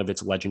use one of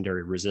its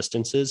legendary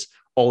resistances,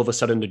 all of a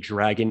sudden the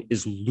dragon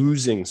is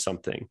losing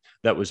something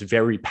that was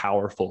very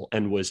powerful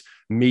and was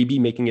maybe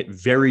making it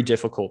very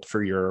difficult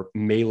for your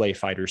melee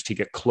fighters to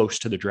get close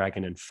to the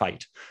dragon and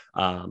fight.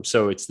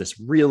 So it's this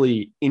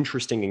really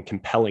interesting and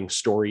compelling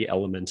story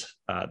element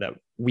that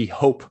we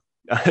hope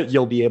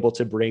you'll be able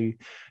to bring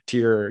to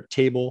your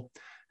table.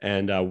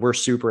 And we're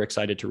super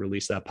excited to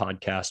release that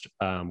podcast.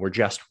 We're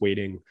just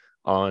waiting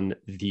on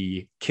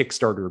the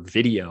Kickstarter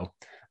video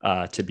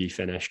to be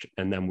finished,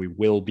 and then we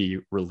will be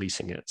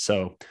releasing it.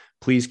 So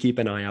please keep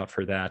an eye out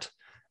for that.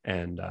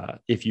 And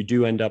if you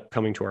do end up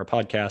coming to our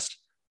podcast,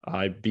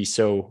 I'd be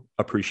so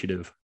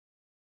appreciative.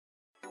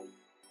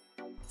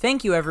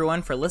 Thank you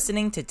everyone for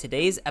listening to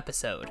today's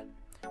episode.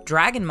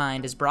 Dragon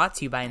Mind is brought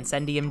to you by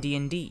Incendium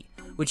D&D,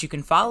 which you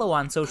can follow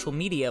on social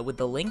media with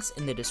the links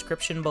in the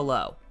description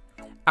below.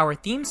 Our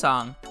theme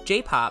song,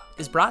 J-Pop,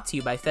 is brought to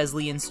you by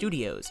Fesleyan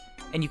Studios,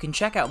 and you can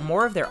check out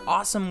more of their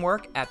awesome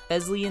work at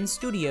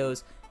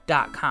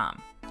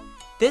fesleyanstudios.com.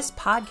 This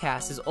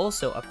podcast is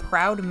also a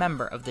proud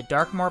member of the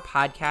Darkmoor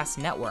Podcast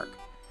Network,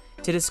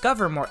 To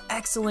discover more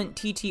excellent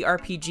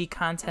TTRPG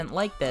content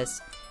like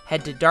this,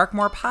 head to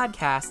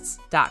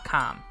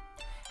darkmorepodcasts.com.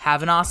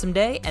 Have an awesome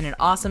day and an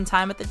awesome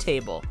time at the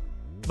table.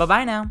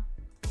 Bye-bye now.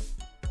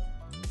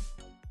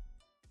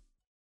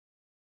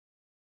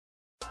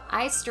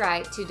 I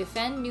strive to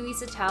defend New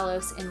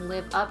Talos and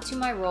live up to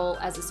my role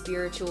as a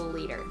spiritual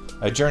leader.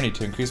 I journey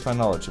to increase my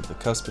knowledge of the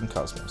cusp and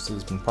cosmos. It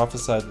has been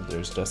prophesied that there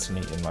is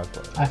destiny in my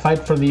blood. I fight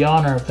for the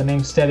honor of the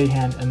name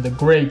Steadyhand and the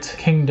great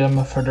kingdom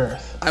of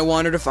Earth. I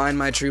wander to find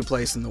my true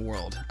place in the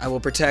world. I will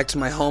protect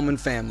my home and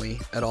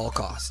family at all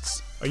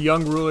costs. A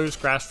young ruler's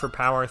grasp for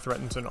power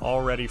threatens an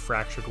already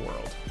fractured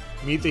world.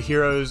 Meet the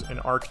heroes in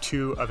Arc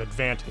 2 of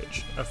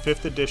Advantage, a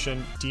 5th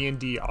edition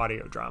D&D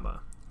audio drama.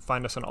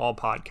 Find us on all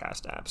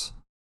podcast apps.